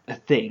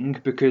thing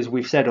because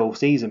we've said all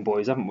season,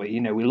 boys, haven't we?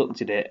 We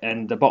looked at it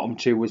and the bottom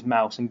 2 was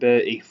Mouse and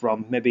Bertie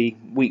from maybe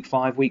week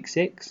 5, week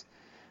 6,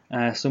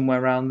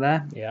 somewhere around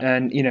there. Yeah.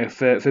 And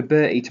for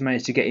Bertie to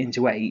manage to get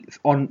into 8th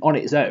on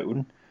its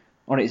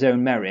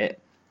own merit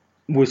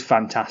was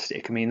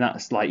fantastic. I mean,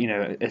 that's like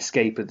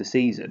escape of the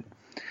season.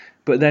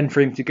 But then for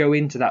him to go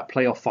into that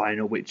playoff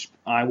final, which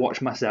I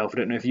watched myself, I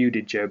don't know if you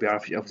did, Joe, but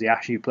obviously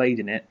Ash, you played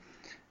in it,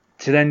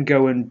 to then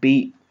go and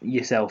beat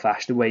yourself,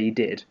 Ash, the way you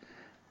did.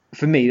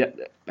 For me,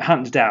 that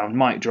hands down,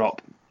 mic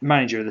drop,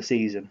 manager of the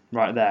season,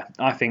 right there.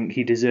 I think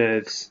he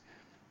deserves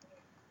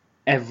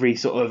every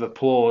sort of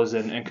applause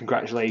and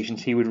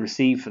congratulations he would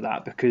receive for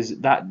that, because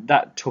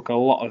that took a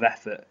lot of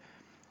effort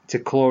to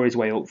claw his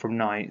way up from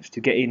 9th, to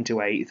get into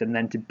 8th, and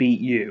then to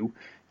beat you,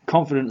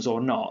 confidence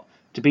or not,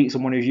 to beat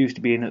someone who's used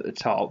to being at the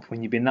top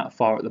when you've been that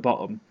far at the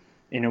bottom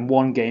in a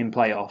 1-game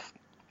playoff.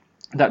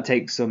 That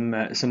takes some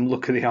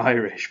luck of the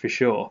Irish for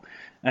sure.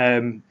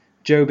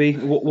 Joby,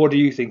 what do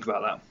you think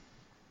about that?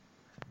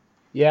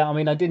 Yeah, I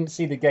mean, I didn't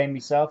see the game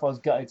myself. I was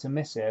gutted to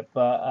miss it,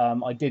 but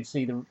I did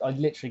see I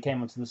literally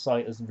came onto the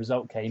site as the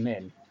result came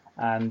in,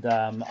 and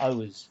I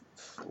was,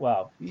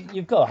 well,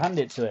 you've got to hand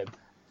it to him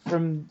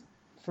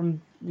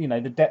from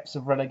the depths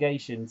of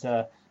relegation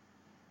to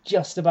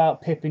just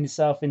about pipping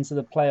yourself into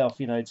the playoff.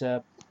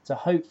 To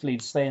hopefully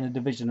stay in the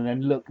division and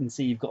then look and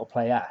see you've got to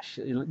play Ash.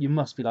 You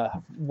must be like,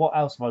 what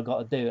else have I got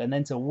to do? And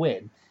then to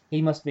win,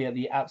 he must be at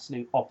the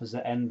absolute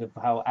opposite end of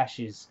how Ash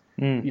is.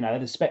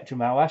 The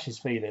spectrum of how Ash is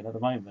feeling at the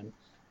moment.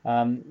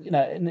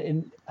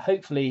 And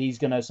hopefully he's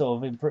going to sort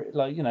of improve,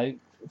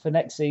 for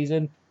next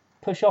season,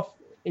 push off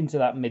into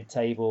that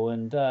mid-table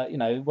and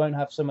won't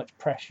have so much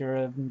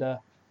pressure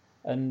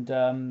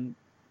and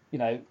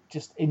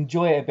just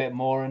enjoy it a bit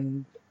more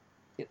and.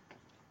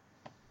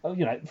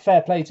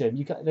 Fair play to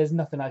him. There's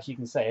nothing else you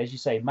can say. As you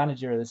say,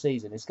 manager of the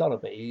season. It's got to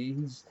be.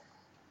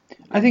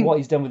 I think what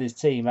he's done with his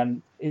team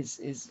and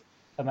is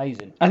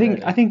amazing. I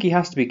think he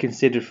has to be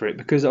considered for it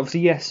because obviously,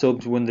 yes,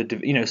 subs won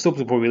the. Subs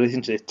will probably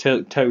listen to this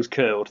toes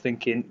curled,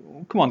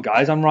 thinking, "Come on,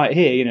 guys, I'm right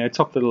here.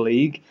 Top of the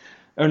league.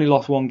 only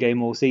lost one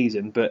game all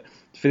season, but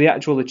for the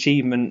actual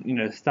achievement,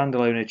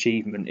 standalone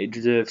achievement, it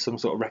deserves some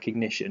sort of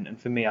recognition. And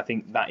for me, I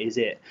think that is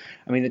it.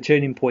 I mean, the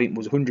turning point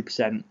was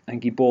 100%. I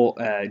think he bought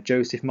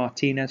Joseph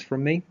Martinez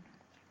from me.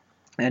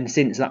 And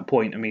since that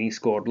point, I mean, he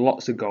scored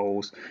lots of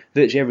goals.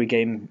 Virtually every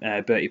game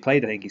Bertie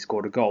played, I think he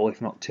scored a goal,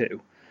 if not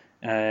two.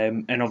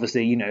 And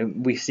obviously,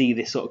 we see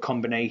this sort of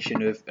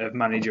combination of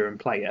manager and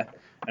player.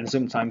 And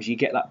sometimes you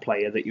get that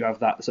player that you have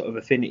that sort of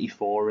affinity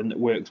for and that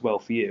works well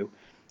for you.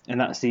 And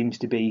that seems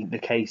to be the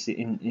case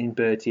in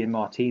Bertie and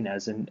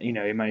Martinez. And, he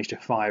managed to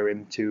fire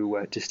him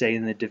to stay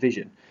in the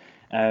division.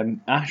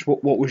 Ash,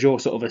 what was your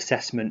sort of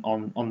assessment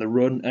on the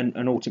run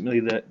and ultimately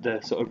the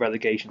sort of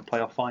relegation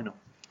playoff final?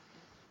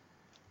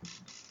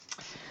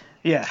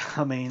 Yeah,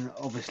 I mean,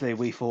 obviously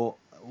we thought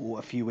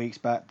a few weeks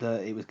back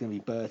that it was going to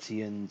be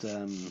Bertie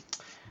and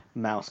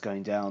Mouse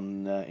going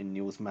down in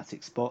the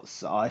automatic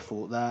spots. I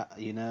thought that,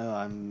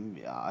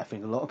 I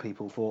think a lot of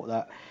people thought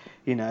that,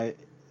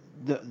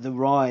 the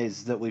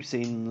rise that we've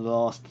seen in the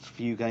last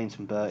few games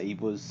from Bertie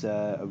was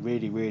a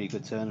really, really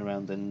good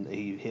turnaround, and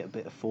he hit a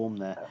bit of form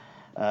there.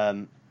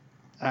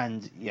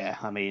 And yeah,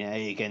 I mean,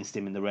 against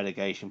him in the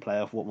relegation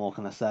playoff, what more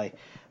can I say?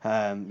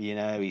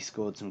 He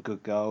scored some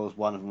good goals.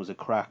 One of them was a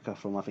cracker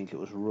from, I think it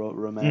was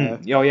Romeo.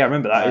 Oh yeah, I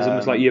remember that. It was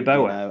almost like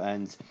Yeboah.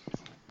 And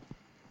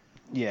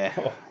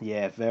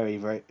yeah, very,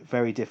 very,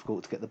 very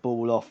difficult to get the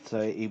ball off.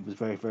 So he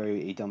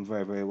done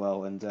very, very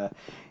well. And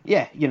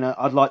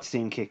I'd like to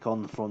see him kick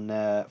on from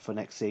there for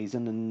next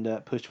season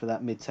and push for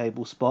that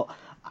mid-table spot.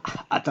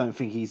 I don't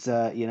think he's,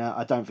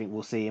 I don't think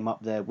we'll see him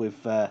up there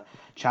with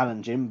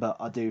challenging, but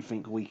I do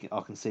think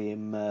I can see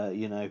him,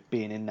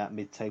 being in that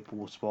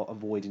mid-table spot,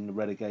 avoiding the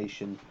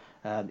relegation.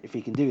 If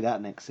he can do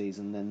that next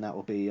season, then that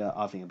will be,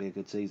 I think, it'll be a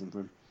good season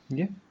for him.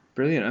 Yeah,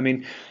 brilliant. I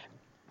mean,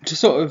 to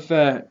sort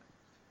of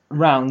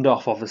round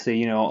off,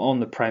 obviously, on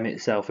the Prem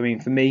itself. I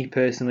mean, for me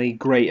personally,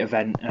 great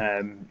event.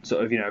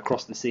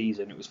 Across the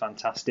season, it was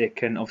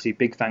fantastic, and obviously,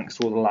 big thanks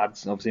to all the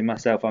lads. Obviously,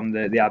 myself, I'm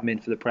the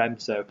admin for the Prem,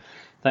 so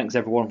thanks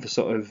everyone for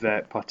sort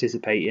of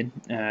participating,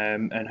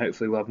 and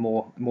hopefully we'll have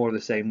more of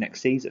the same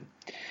next season.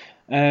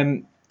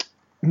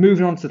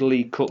 Moving on to the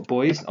League Cup,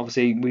 boys.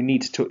 Obviously, we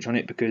need to touch on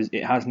it because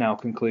it has now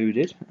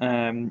concluded.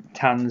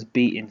 Tans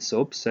beating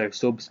Subs, so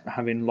Subs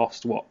having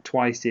lost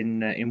twice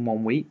in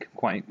 1 week,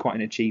 quite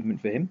an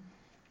achievement for him.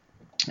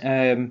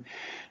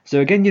 So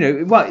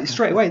again,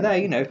 straight away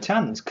there,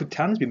 could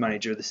Tans be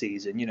manager of the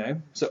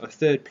season? Sort of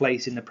third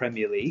place in the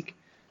Premier League,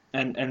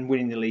 and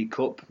winning the League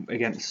Cup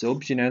against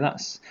Subs.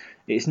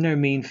 It's no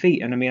mean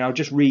feat. And I mean, I'll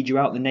just read you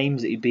out the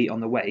names that he beat on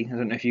the way. I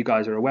don't know if you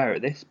guys are aware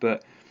of this,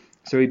 but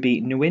so he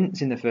beat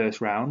Nuints in the first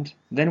round,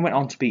 then went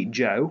on to beat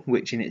Joe,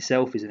 which in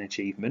itself is an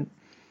achievement.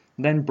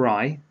 Then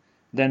Bry,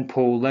 then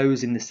Paul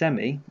Lowes in the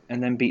semi,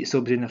 and then beat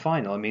Subs in the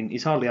final. I mean,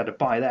 he's hardly had a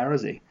bye there,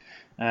 has he?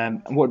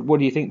 What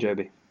do you think,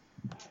 Joby?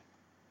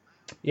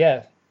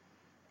 Yeah.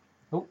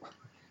 Oh.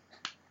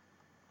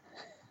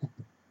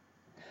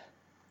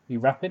 You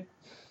rapid?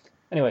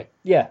 Anyway,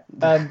 yeah.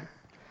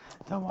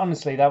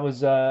 Honestly, that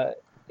was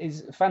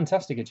is a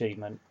fantastic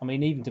achievement. I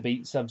mean, even to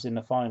beat Subs in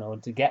the final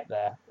and to get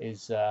there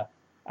is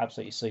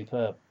absolutely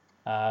superb.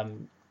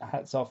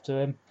 Hats off to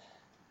him.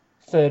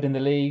 Third in the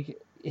league.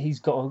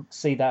 He's got to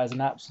see that as an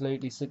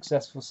absolutely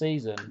successful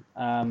season.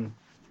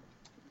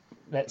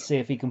 Let's see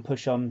if he can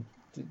push on,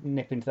 to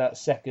nip into that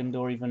second,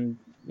 or even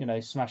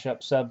smash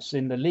up Subs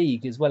in the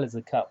league as well as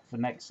the cup for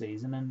next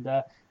season, and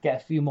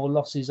get a few more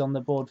losses on the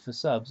board for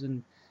Subs.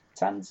 And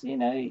Tans,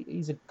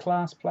 he's a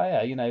class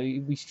player.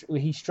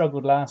 He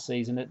struggled last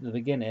season at the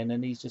beginning,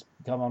 and he's just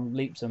come on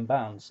leaps and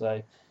bounds.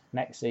 So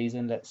next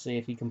season, let's see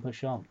if he can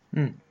push on.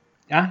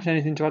 Ash,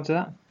 anything to add to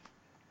that?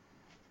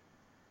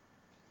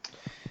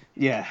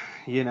 Yeah,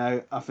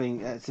 I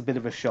think it's a bit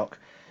of a shock.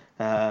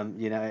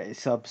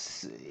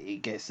 Subs, he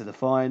gets to the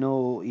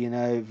final,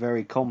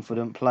 very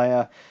confident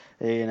player.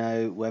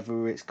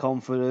 Whether it's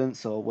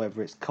confidence or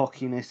whether it's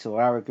cockiness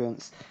or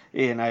arrogance,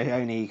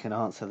 only he can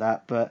answer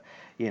that. But,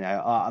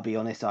 I'll be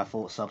honest, I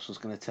thought Subs was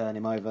going to turn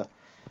him over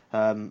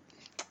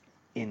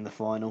in the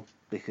final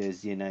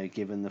because,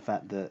 given the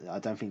fact that I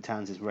don't think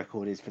Tans'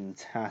 record is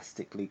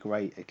fantastically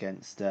great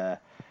against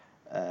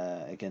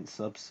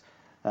Subs.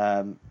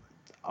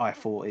 I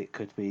thought it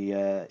could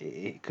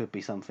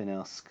be something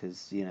else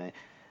because,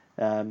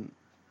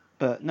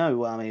 but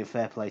no, I mean,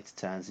 fair play to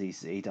Tans.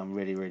 He done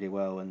really, really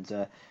well,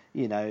 and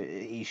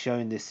he's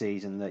shown this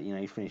season that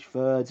he finished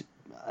third.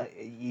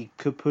 He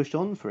could push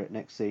on for it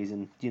next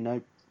season.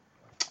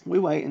 We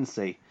wait and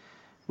see.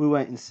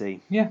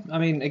 Yeah, I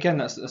mean, again,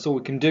 that's all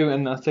we can do,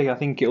 and I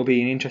think it'll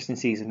be an interesting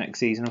season next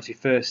season. Obviously,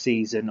 first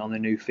season on the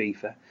new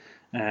FIFA.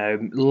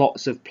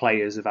 Lots of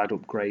players have had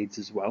upgrades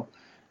as well.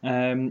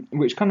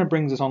 Which kind of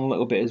brings us on a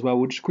little bit as well.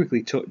 We'll just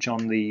quickly touch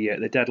on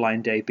the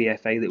deadline day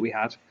BFA that we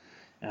had,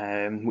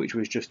 which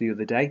was just the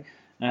other day.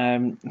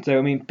 So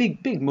I mean,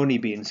 big money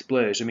being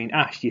splurged. I mean,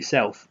 Ash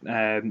yourself,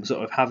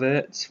 sort of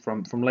Havertz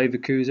from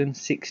Leverkusen,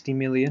 60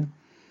 million.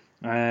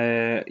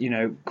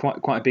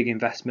 Quite a big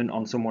investment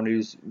on someone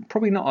who's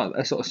probably not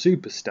a sort of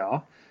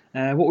superstar.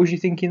 What was you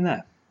thinking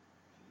there?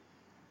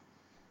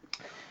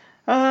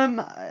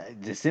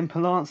 The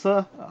simple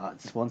answer, I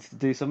just wanted to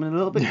do something a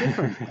little bit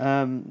different.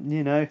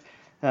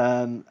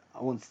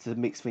 I wanted to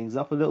mix things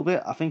up a little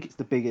bit. I think it's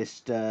the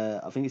biggest.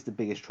 I think it's the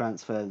biggest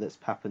transfer that's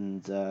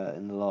happened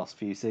in the last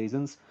few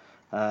seasons.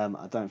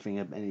 I don't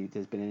think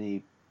there's been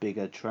any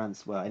bigger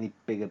any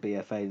bigger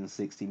BFA than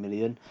 60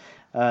 million.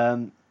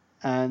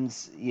 And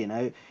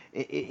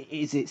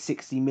is it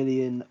 60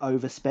 million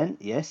overspent?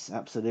 Yes,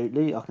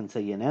 absolutely. I can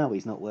tell you now,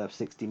 he's not worth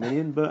 60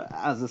 million. But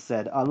as I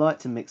said, I like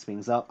to mix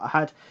things up. I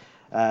had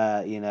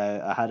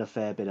a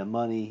fair bit of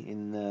money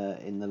in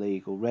the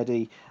league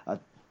already. I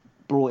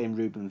brought in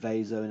Ruben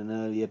Vezo in an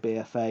earlier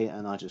BFA,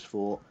 and I just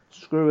thought,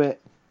 screw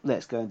it,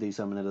 let's go and do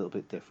something a little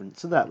bit different.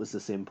 So that was the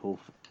simple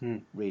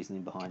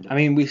reasoning behind it. I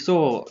mean, we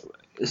saw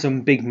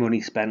some big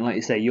money spent, like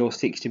you say, you're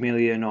 60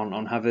 million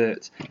on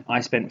Havertz.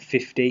 I spent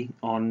 50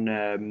 on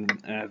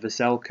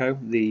Vaselko,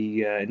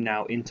 the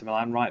now Inter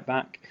Milan right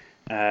back.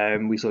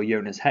 We saw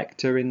Jonas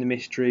Hector in the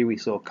mystery. We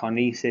saw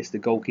Karnisis, the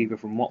goalkeeper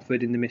from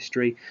Watford, in the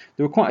mystery.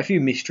 There were quite a few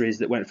mysteries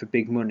that went for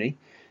big money.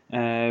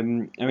 I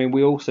mean,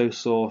 we also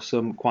saw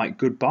some quite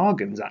good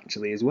bargains,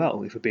 actually, as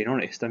well, if we're being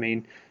honest. I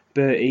mean,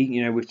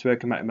 Bertie, we've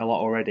spoken about him a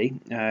lot already.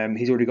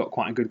 He's already got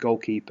quite a good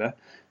goalkeeper.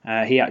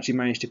 He actually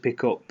managed to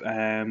pick up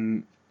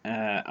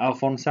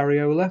Alphonse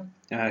Areola,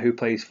 who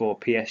plays for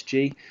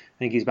PSG. I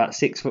think he's about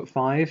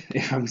 6'5",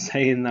 if I'm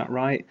saying that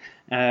right.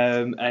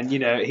 And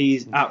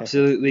he's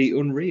absolutely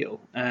unreal.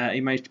 He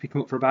managed to pick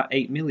him up for about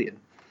 8 million.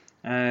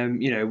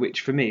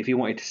 Which for me, if you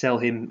wanted to sell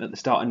him at the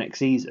start of next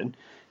season,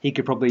 he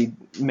could probably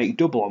make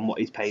double on what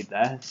he's paid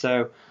there.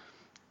 So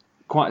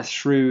quite a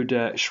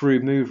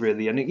shrewd move,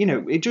 really. And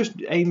it just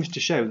aims to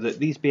show that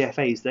these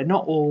BFAs, they're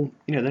not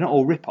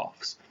all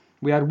rip-offs.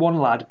 We had one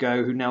lad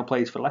go who now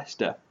plays for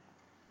Leicester.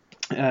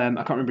 I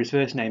can't remember his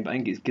first name, but I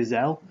think it's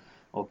Gazelle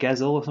or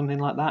Gezel or something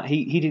like that.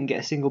 He didn't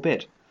get a single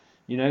bid.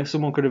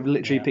 Someone could have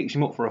literally picked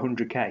him up for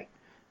 100k,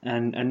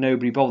 and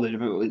nobody bothered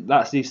him.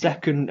 That's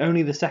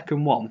only the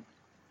second one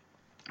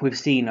we've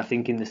seen, I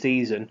think, in the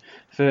season.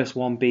 First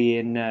one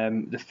being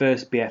the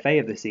first BFA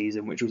of the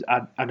season, which was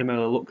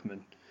Ademola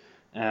Lookman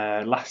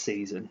last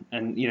season,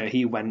 and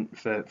he went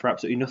for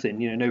absolutely nothing.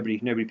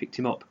 Nobody picked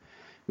him up,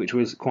 which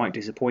was quite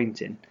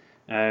disappointing.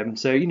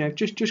 So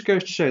just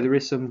goes to show there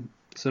is some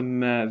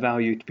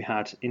value to be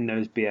had in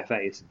those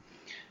BFAs.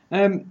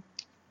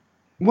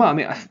 Well, I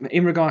mean,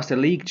 in regards to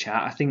league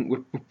chat, I think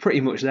we're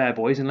pretty much there,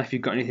 boys. Unless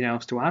you've got anything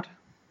else to add.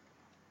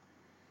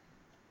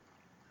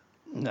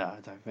 No, I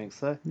don't think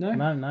so. No.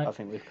 I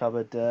think we've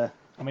covered. I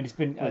mean,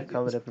 we've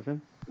covered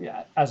everything.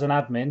 Yeah, as an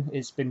admin,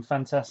 it's been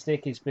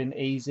fantastic. It's been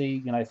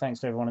easy.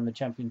 Thanks to everyone in the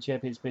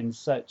championship. It's been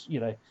such.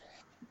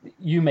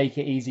 You make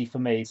it easy for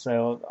me,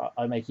 so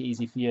I make it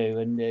easy for you,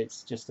 and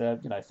it's just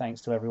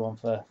thanks to everyone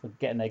for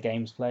getting their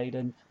games played.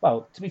 And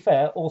well, to be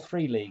fair, all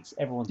three leagues,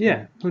 everyone's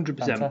been 100%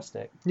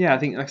 fantastic. Yeah, I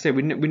think, like I said,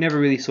 we never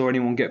really saw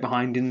anyone get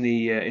behind in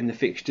the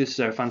fixtures,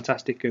 so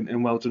fantastic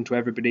and well done to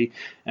everybody.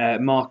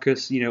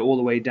 Marcus, all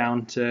the way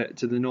down to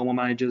the normal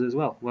managers as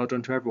well. Well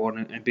done to everyone,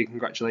 and big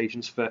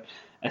congratulations for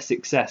a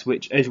success,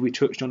 which, as we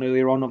touched on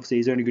earlier on, obviously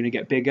is only going to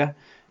get bigger.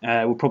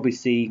 We'll probably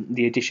see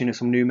the addition of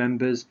some new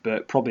members,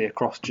 but probably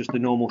across just the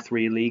normal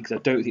three leagues. I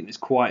don't think there's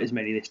quite as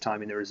many this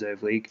time in the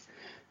Reserve League,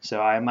 so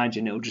I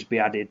imagine it'll just be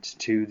added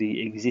to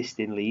the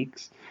existing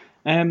leagues.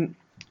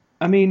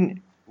 I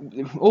mean,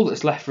 all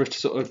that's left for us to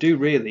sort of do,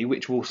 really,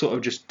 which we'll sort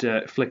of just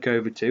flick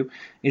over to,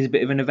 is a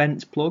bit of an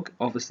events plug.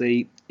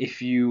 Obviously,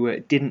 if you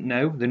didn't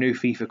know, the new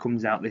FIFA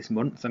comes out this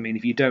month. I mean,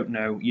 if you don't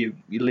know, you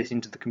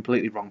listen to the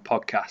completely wrong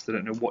podcast. I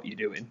don't know what you're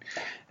doing.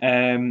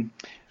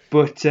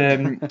 But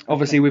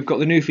obviously, we've got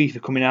the new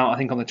FIFA coming out, I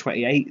think, on the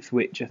 28th,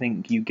 which I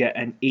think you get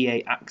an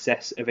EA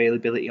Access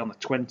availability on the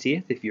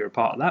 20th, if you're a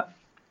part of that.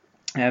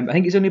 I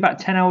think it's only about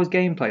 10 hours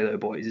gameplay, though,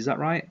 boys. Is that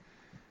right?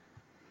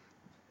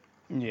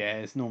 Yeah,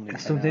 it's normally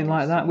something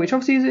like that, which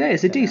obviously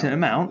it's a decent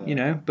amount,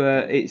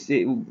 but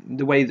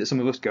the way that some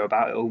of us go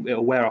about it,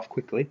 it'll wear off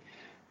quickly.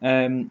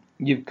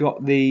 You've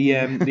got the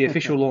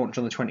official launch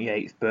on the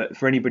 28th, but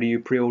for anybody who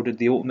pre-ordered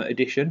the Ultimate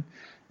Edition,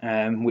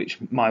 which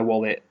my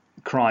wallet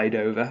cried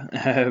over,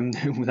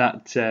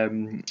 that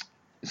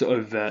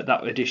that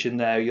edition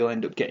there, you'll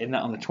end up getting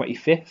that on the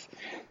 25th,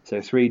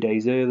 so 3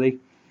 days early.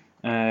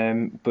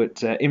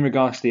 But in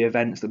regards to the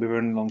events that we're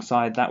running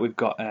alongside that, we've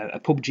got a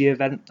PUBG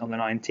event on the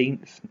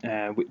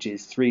 19th, which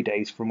is 3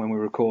 days from when we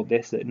record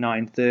this at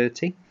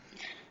 9:30.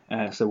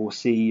 So we'll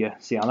see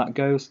how that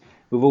goes.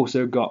 We've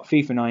also got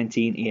FIFA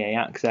 19 EA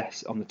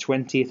Access on the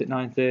 20th at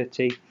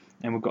 9:30,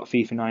 and we've got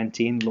FIFA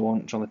 19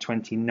 launch on the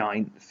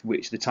 29th,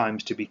 which the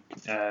time's to be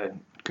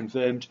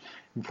confirmed.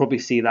 We'll probably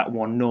see that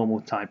one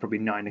normal time, probably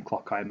 9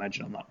 o'clock, I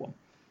imagine, on that one.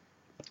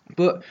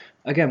 But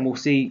again, we'll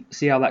see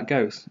how that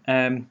goes.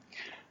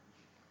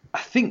 I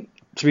think,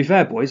 to be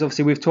fair, boys,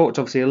 obviously we've talked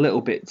a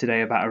little bit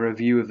today about a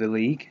review of the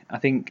league. I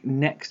think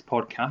next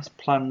podcast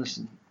plans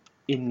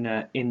in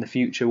the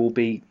future will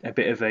be a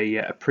bit of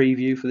a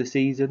preview for the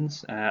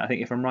seasons. I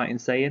think, if I'm right in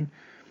saying,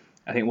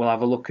 I think we'll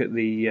have a look at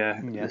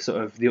the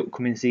sort of the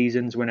upcoming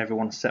seasons when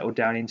everyone's settled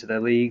down into their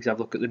leagues. Have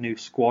a look at the new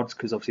squads,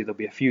 because obviously there'll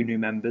be a few new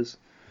members.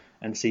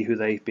 and see who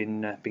they've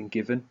been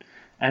given,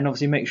 and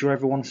obviously make sure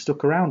everyone's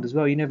stuck around as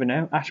well. You never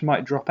know. Ash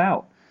might drop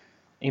out.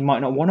 He might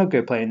not want to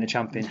go play in the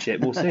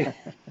Championship. We'll see.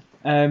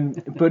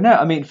 But no,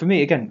 I mean, for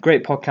me, again,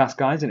 great podcast,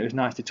 guys, and it was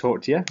nice to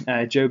talk to you.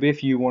 Joby,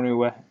 if you want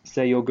to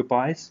say your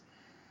goodbyes.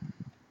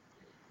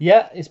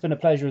 Yeah, it's been a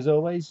pleasure as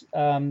always.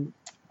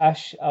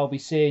 Ash, I'll be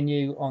seeing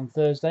you on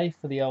Thursday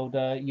for the old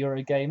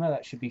Eurogamer.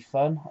 That should be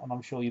fun, and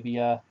I'm sure you'll be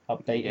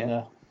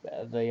updating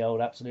the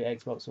old Absolute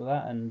Xbox with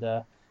that.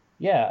 And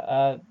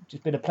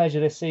just been a pleasure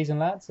this season,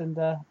 lads, and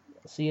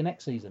see you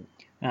next season.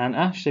 And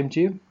Ash, same to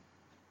you.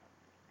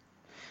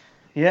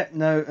 Yeah,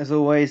 no, as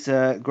always,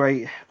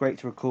 great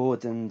to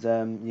record, and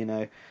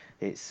it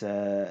is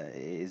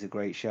a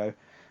great show.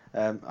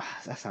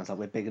 That sounds like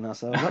we're bigging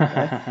ourselves up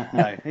there.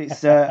 No,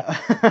 it's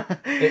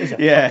it is a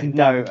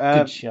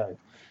good show.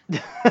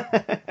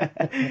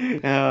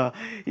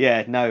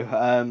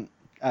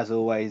 As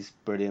always,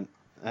 brilliant.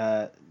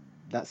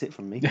 That's it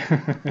from me.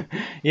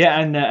 Yeah,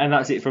 and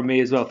that's it from me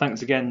as well.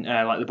 Thanks again,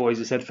 like the boys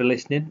have said, for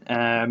listening.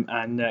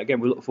 And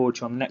again, we look forward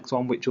to you on the next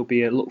one, which will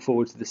be a look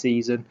forward to the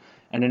season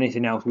and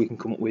anything else we can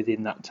come up with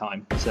in that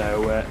time.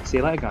 So see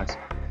you later, guys.